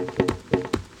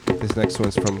 This next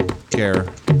one's from Gare.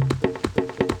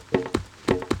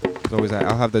 As always,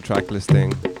 I'll have the track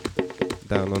listing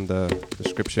down on the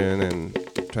description and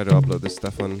try to upload this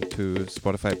stuff onto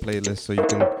Spotify playlist so you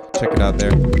can check it out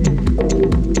there.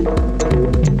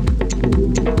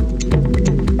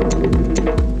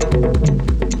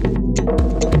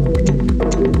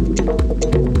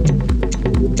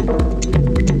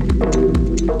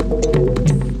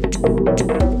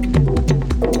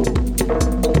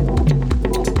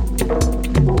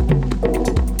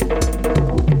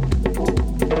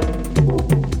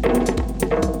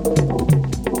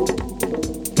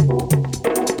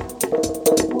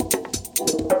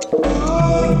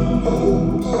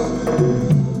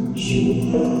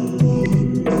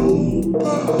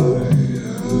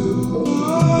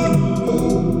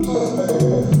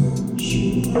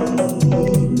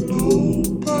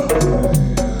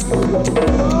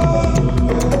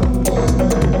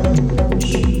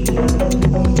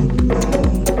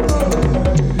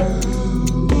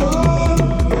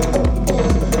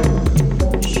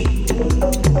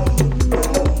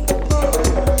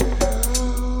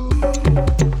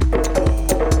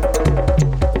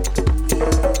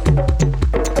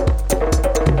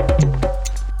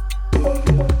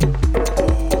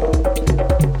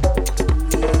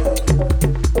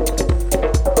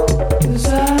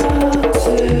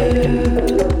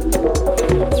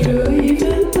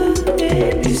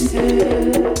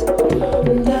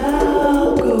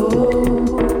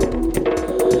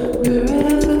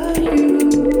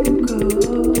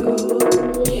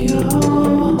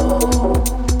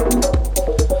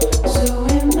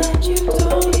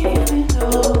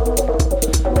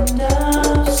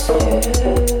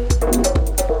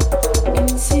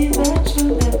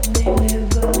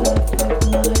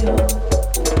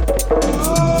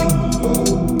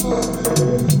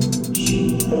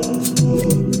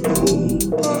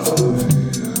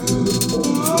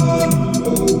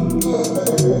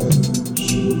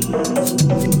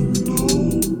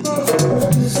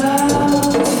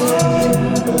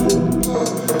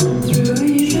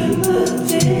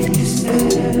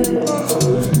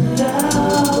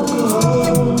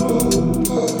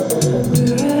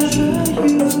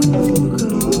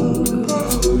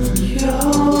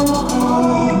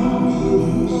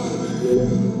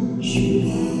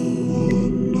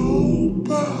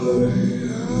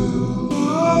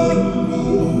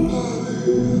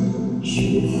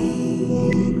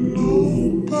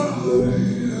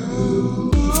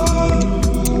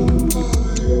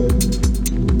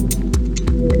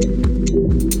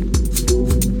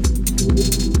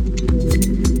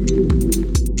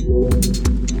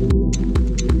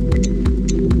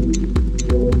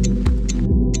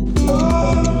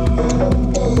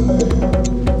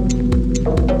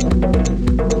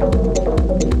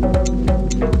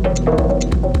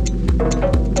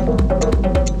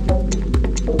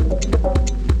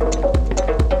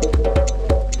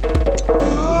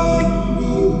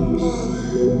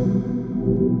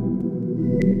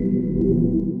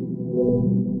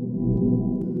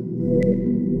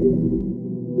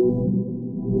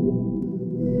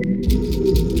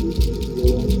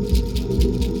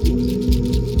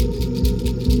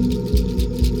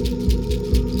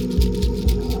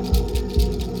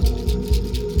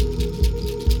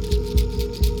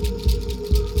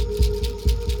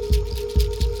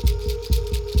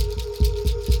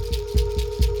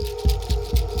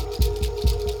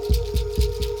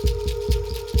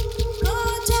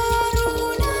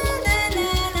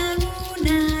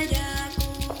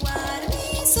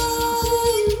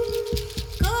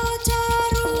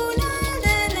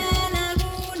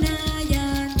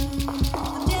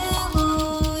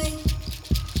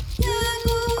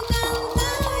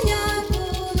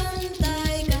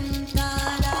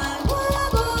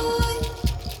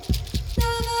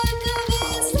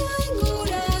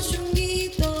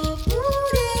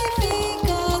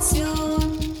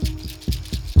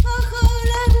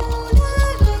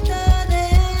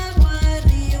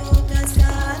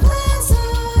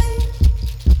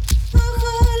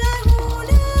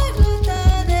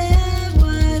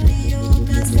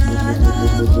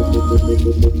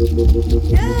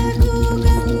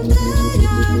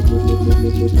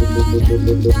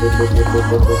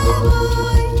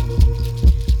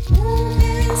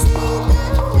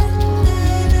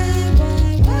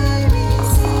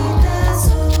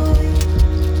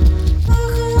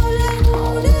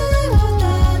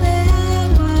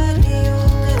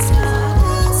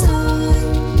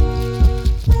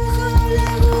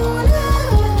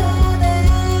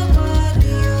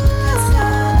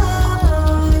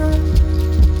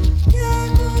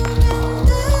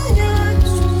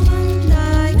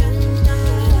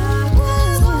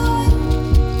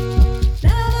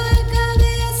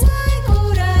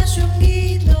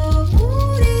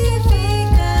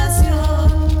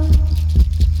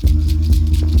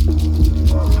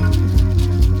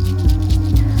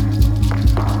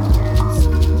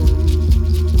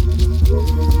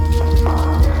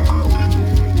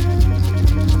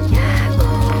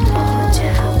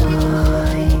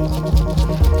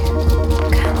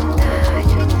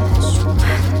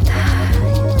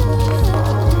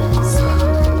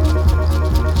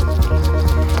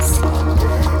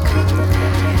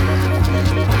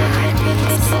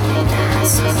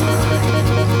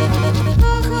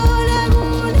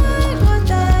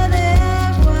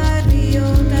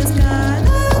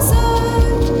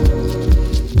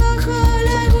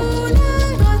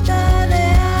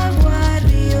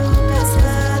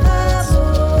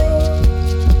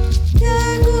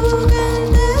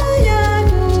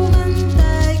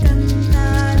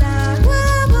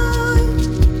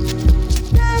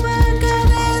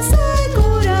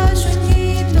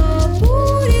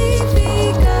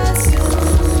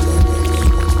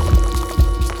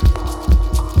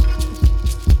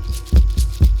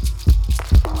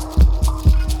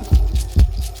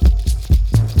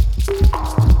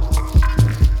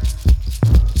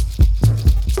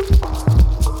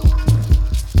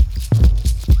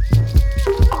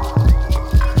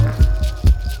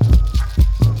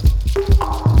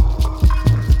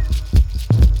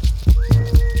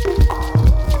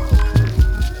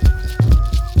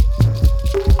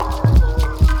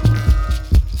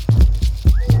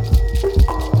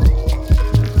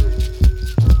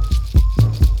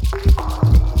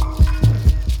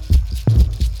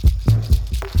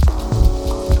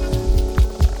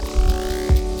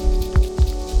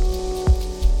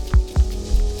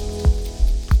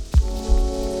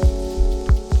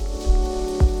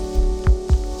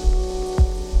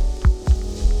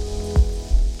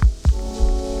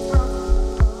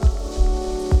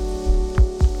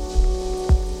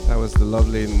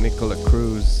 lovely Nicola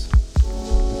Cruz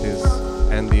with his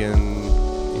Andean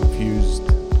infused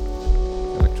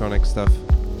electronic stuff.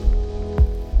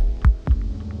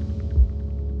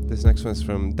 This next one is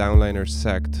from Downliner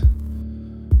Sect,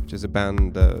 which is a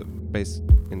band based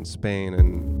in Spain,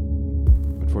 and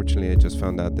unfortunately I just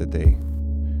found out that they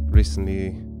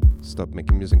recently stopped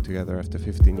making music together after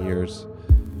 15 years.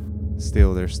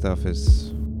 Still, their stuff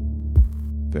is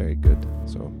very good,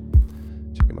 so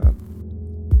check them out.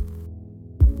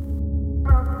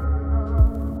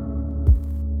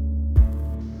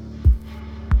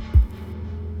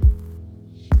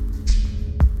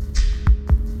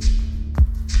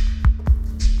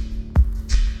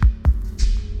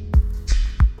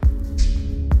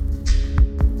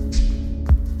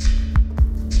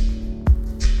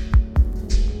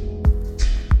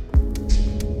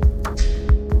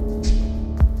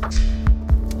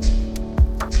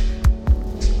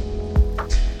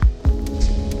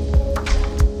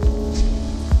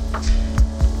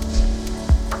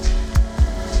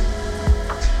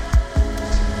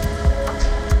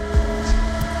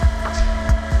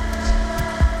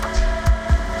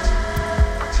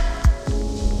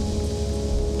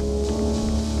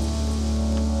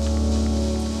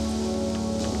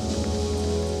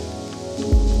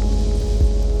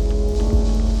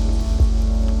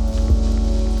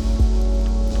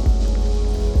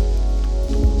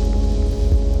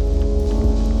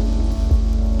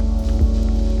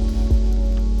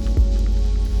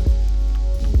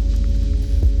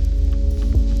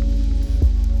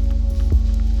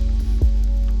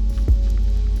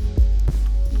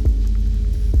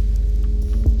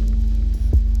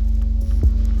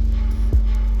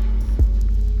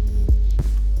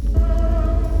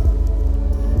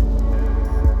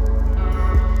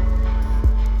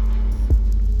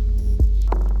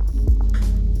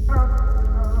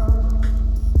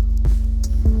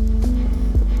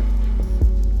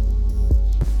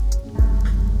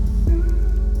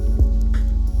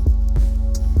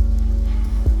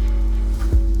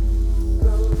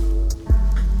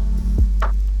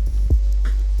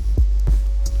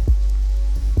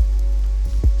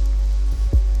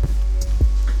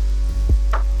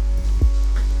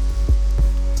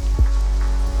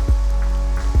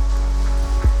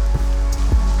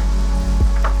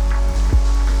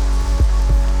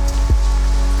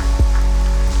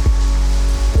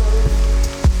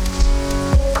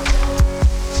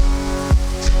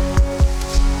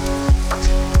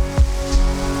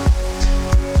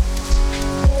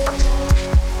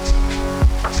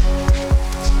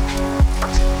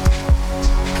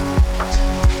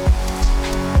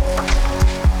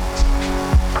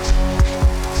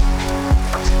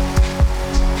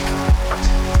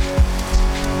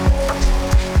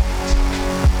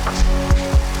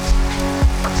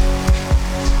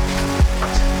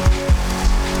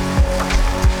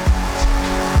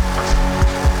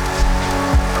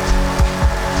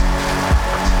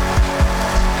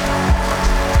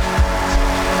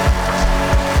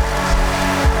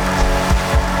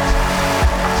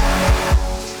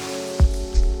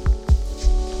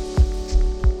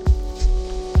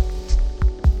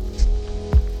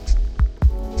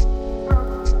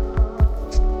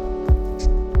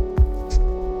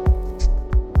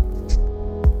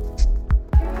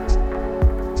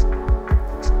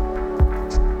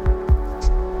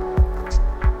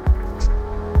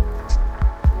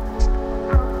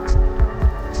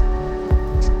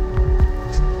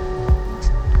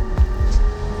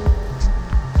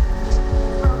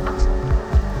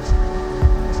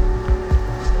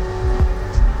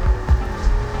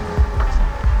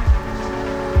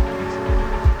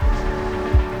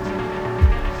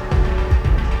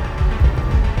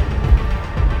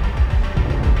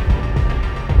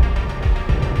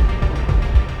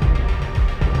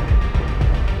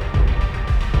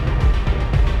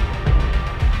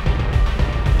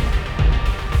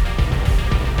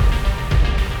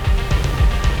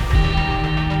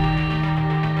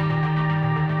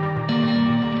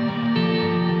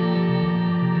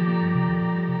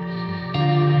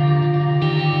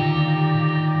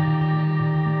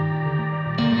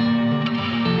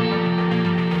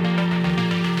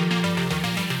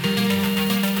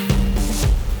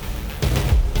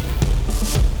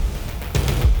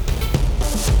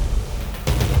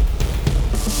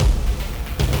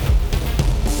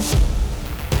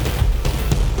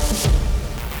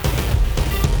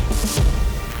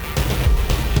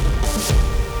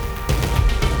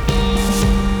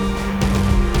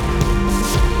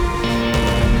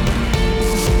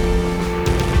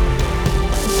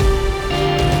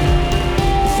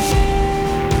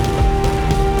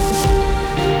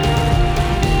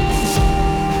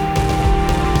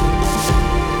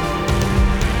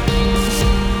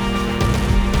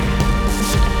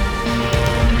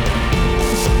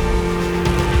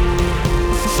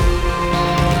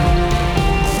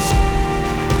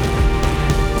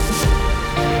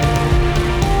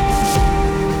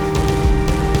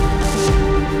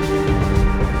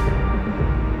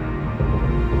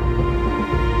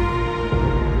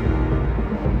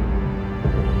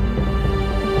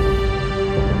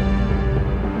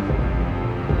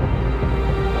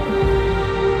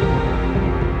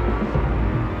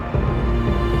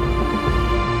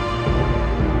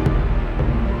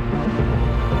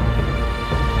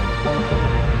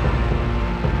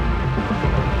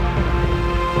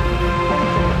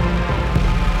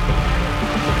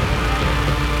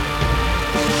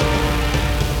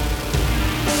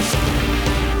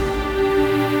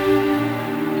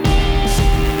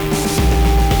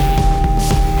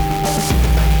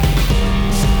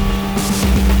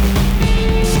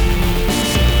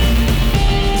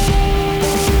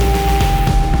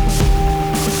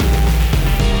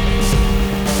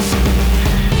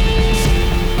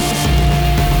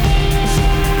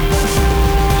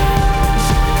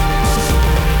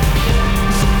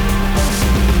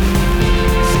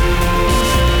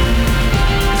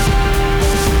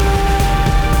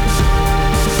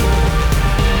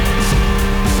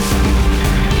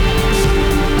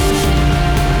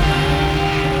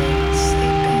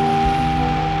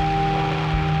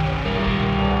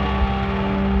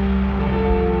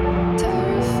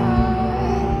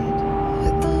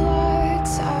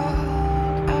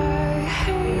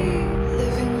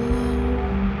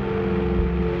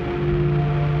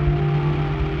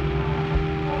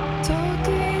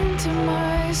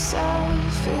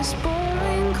 this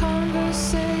boring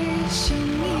conversation.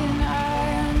 Me and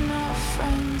I are not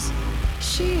friends.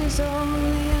 She is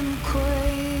only an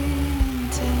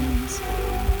acquaintance.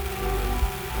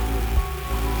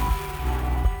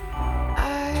 I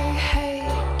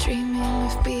hate dreaming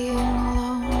of being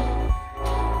alone,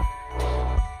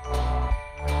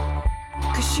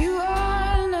 'cause you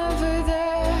are never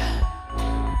there.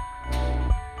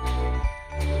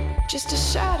 Just a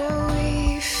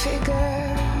shadowy figure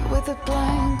with a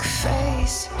blank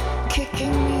face,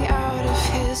 kicking me out of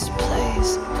his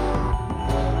place.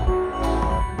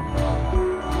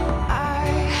 I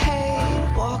hate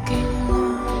walking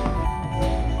alone.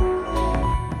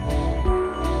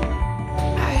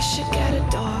 I should get a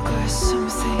dog or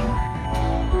something.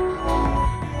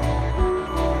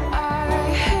 I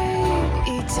hate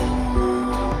eating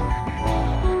alone.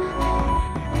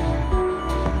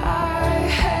 I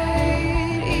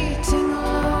hate eating alone.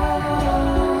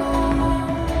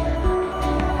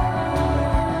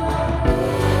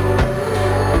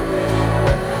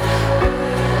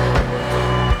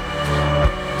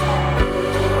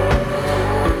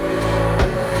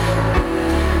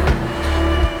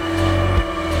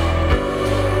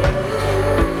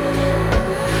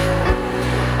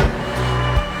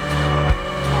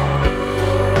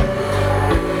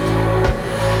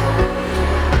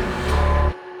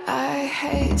 I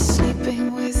hate sleeping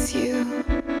with you,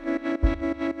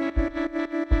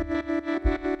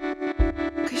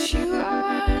 'cause you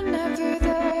are never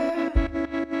there.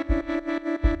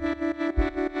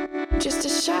 Just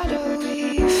a shadowy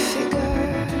figure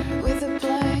with a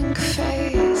blank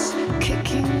face,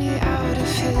 kicking me out of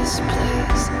his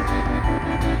place.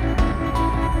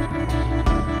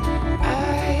 I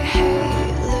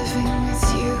hate living with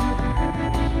you.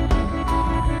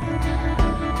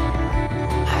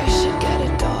 I should get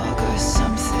a dog or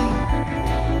something.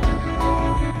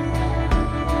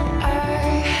 I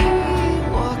hate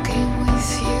walking with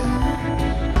you.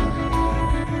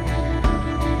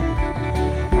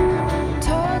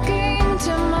 Talking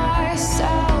to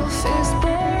myself is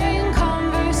boring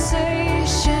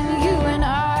conversation. You and I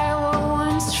were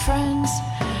once friends.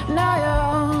 Now you're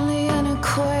only an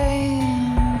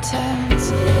acquaintance.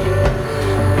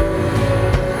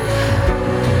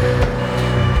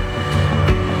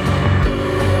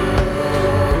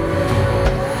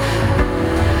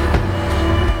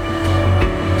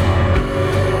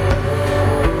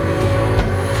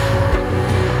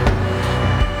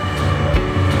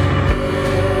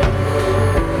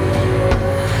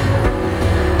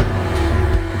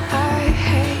 I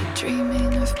hate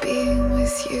dreaming of being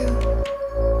with you.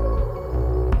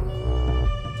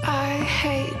 I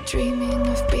hate dreaming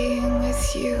of being with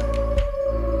you.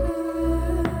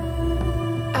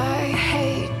 I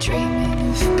hate dreaming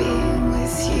of being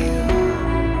with you.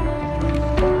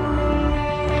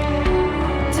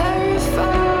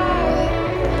 Terrified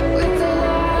with the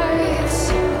lights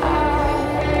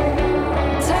out.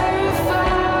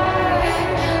 Terrified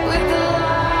with the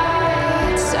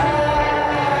lights out.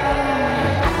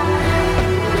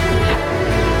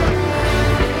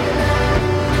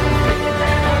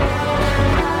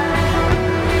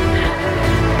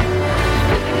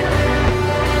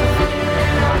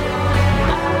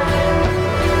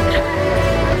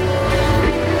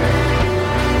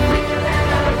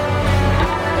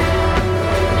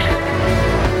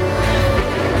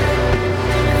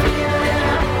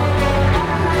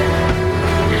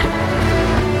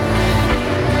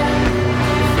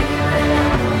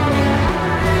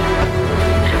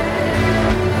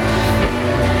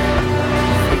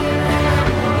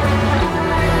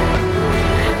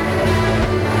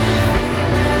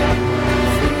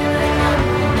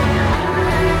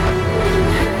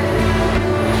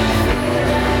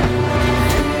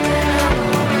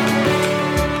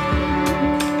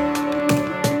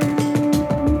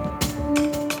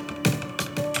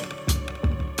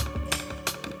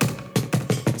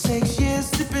 Takes years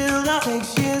to build up,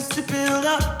 takes years to build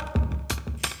up.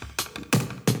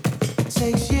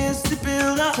 Takes years to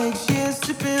build up, takes years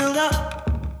to build up.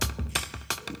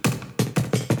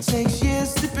 Takes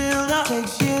years to build up,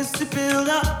 takes years to build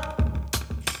up.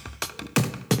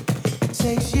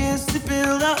 Takes years to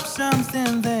build up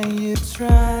something that you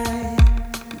try.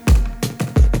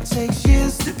 Takes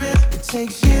years to build, it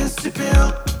takes years to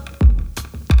build.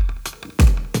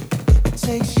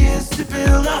 Takes years to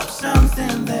build up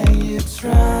something that you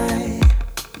try.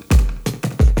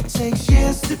 Takes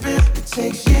years to build, it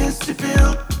takes years to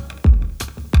build.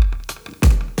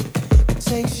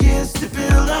 Takes years to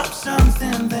build up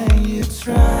something that you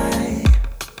try.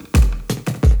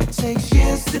 Takes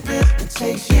years to build, it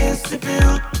takes years to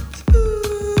build.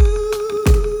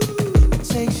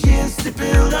 takes years to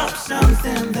build up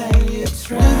something that you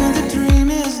try. Living the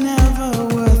dream is never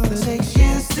worth it. It takes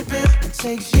years to build. It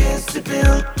takes years to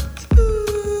build.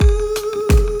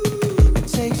 It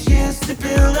takes years to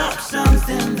build up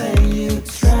something that you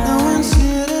try. No one's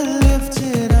here to lift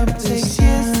it up. It takes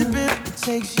years to build. It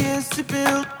takes years to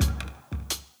build.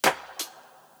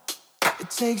 It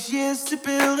takes years to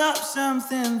build up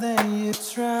something that you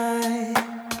try.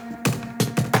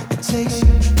 It takes.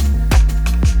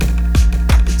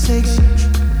 It takes.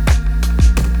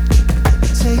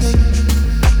 It takes.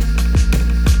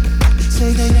 It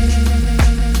takes. It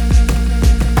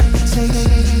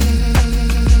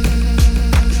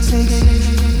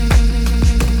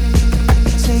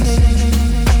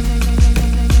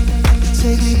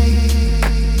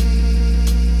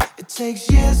takes. It takes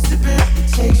years to build. It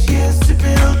takes years to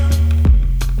build.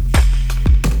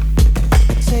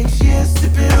 It takes years to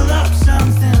build up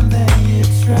something that you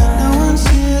try. No one's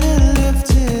here to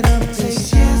lift it up. It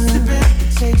takes years to build.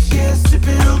 It takes years to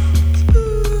build.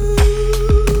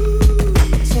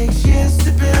 It takes years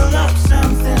to build up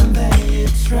something that you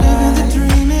try. Living the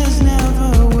dream is never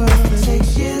worth it. It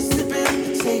takes years to build.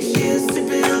 It takes years to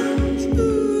build.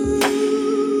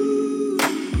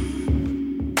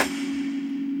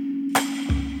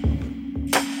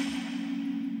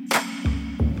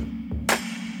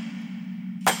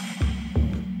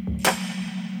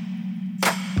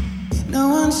 No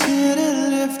one's here to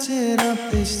lift it up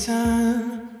this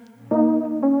time.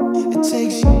 It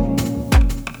takes.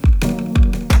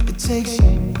 It takes. It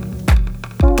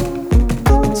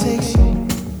takes.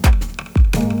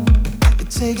 It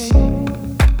takes. It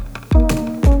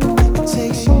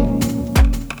takes.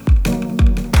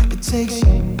 It takes.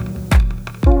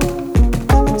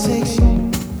 It takes.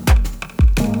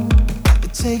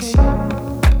 It takes.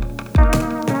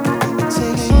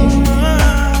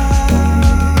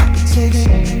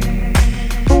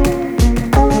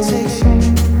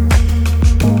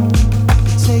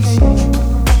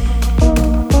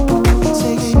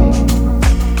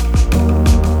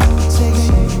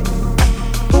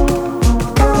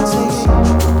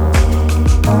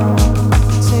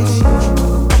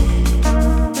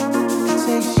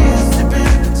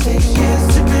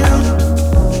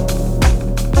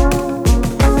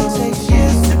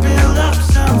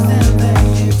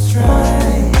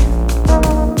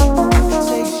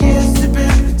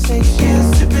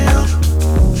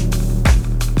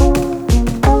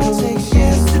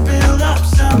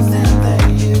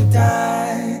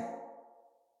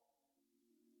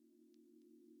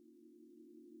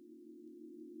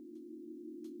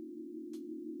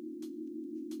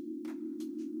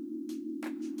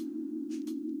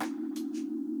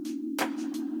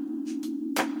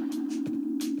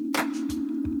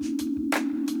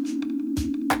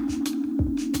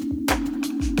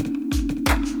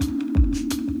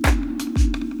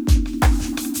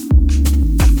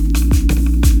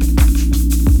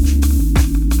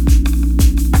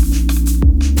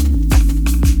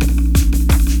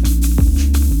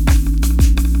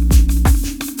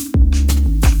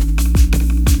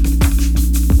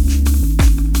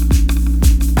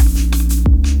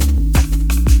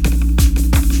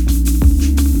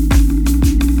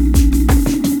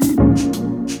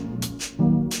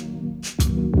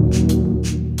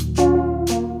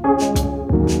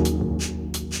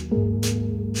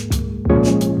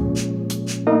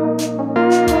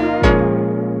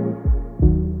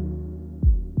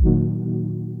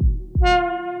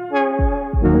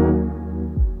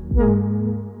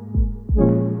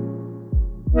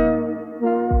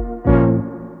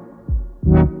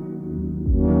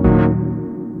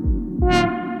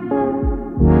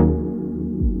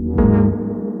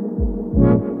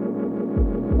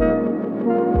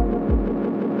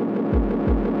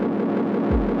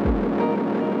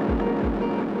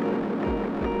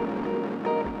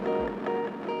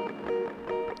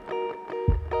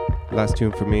 Last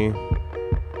tune for me.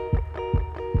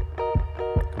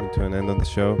 Coming to an end of the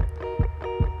show.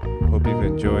 Hope you've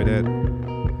enjoyed it.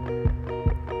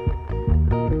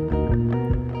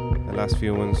 The last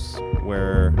few ones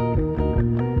where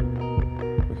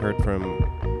we heard from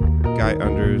Guy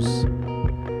Unders,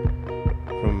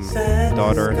 from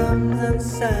Daughter,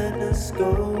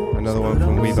 another one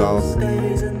from Weeval.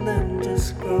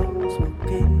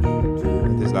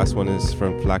 This last one is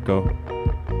from Flacco.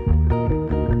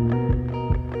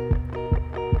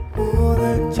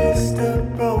 Just a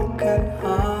broken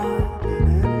heart,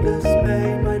 an endless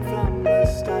pain right from the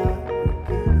start.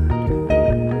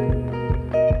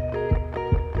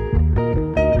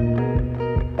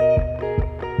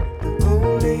 The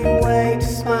only way to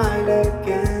smile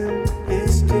again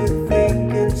is to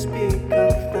think and speak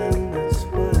of them. That's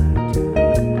what I do.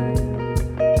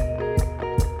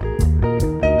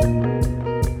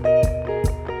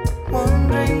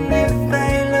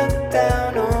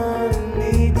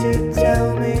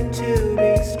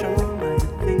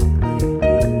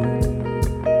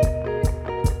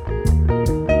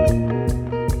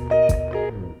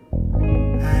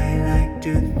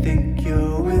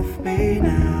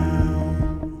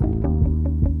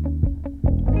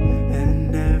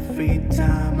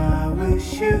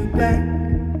 you back.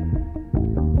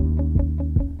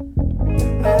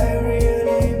 I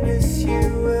really miss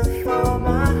you with all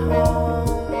my heart.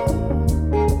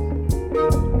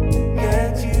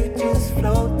 Can't you just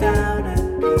float down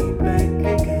and be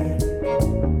back again?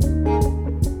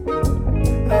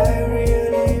 I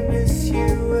really miss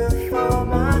you with all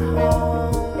my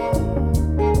heart.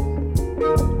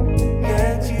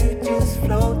 Can't you just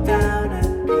float down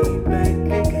and be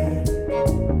back again?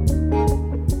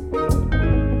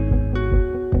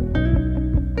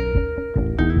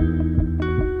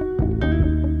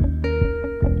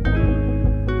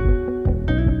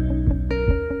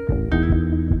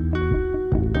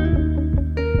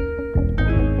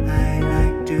 I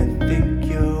like to think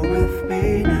you're with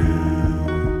me now.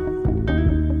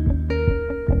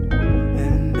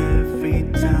 And every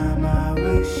time I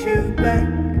wish you back,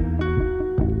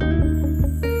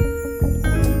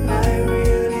 I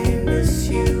really miss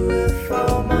you with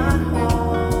all my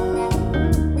heart.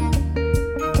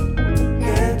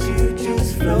 Can't you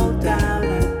just float down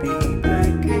and be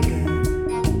back again?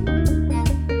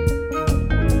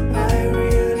 I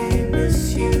really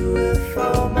miss you with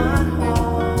all my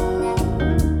heart.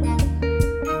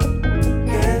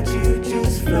 Can't you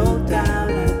just float down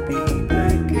and be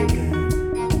back again?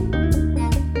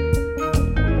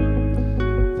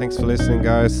 Thanks for listening,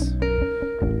 guys.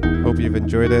 Hope you've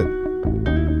enjoyed it.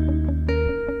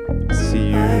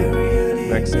 See I you really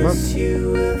next miss month.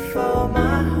 you with all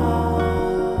my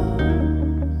heart.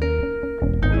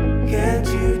 Can't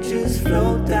you just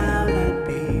float down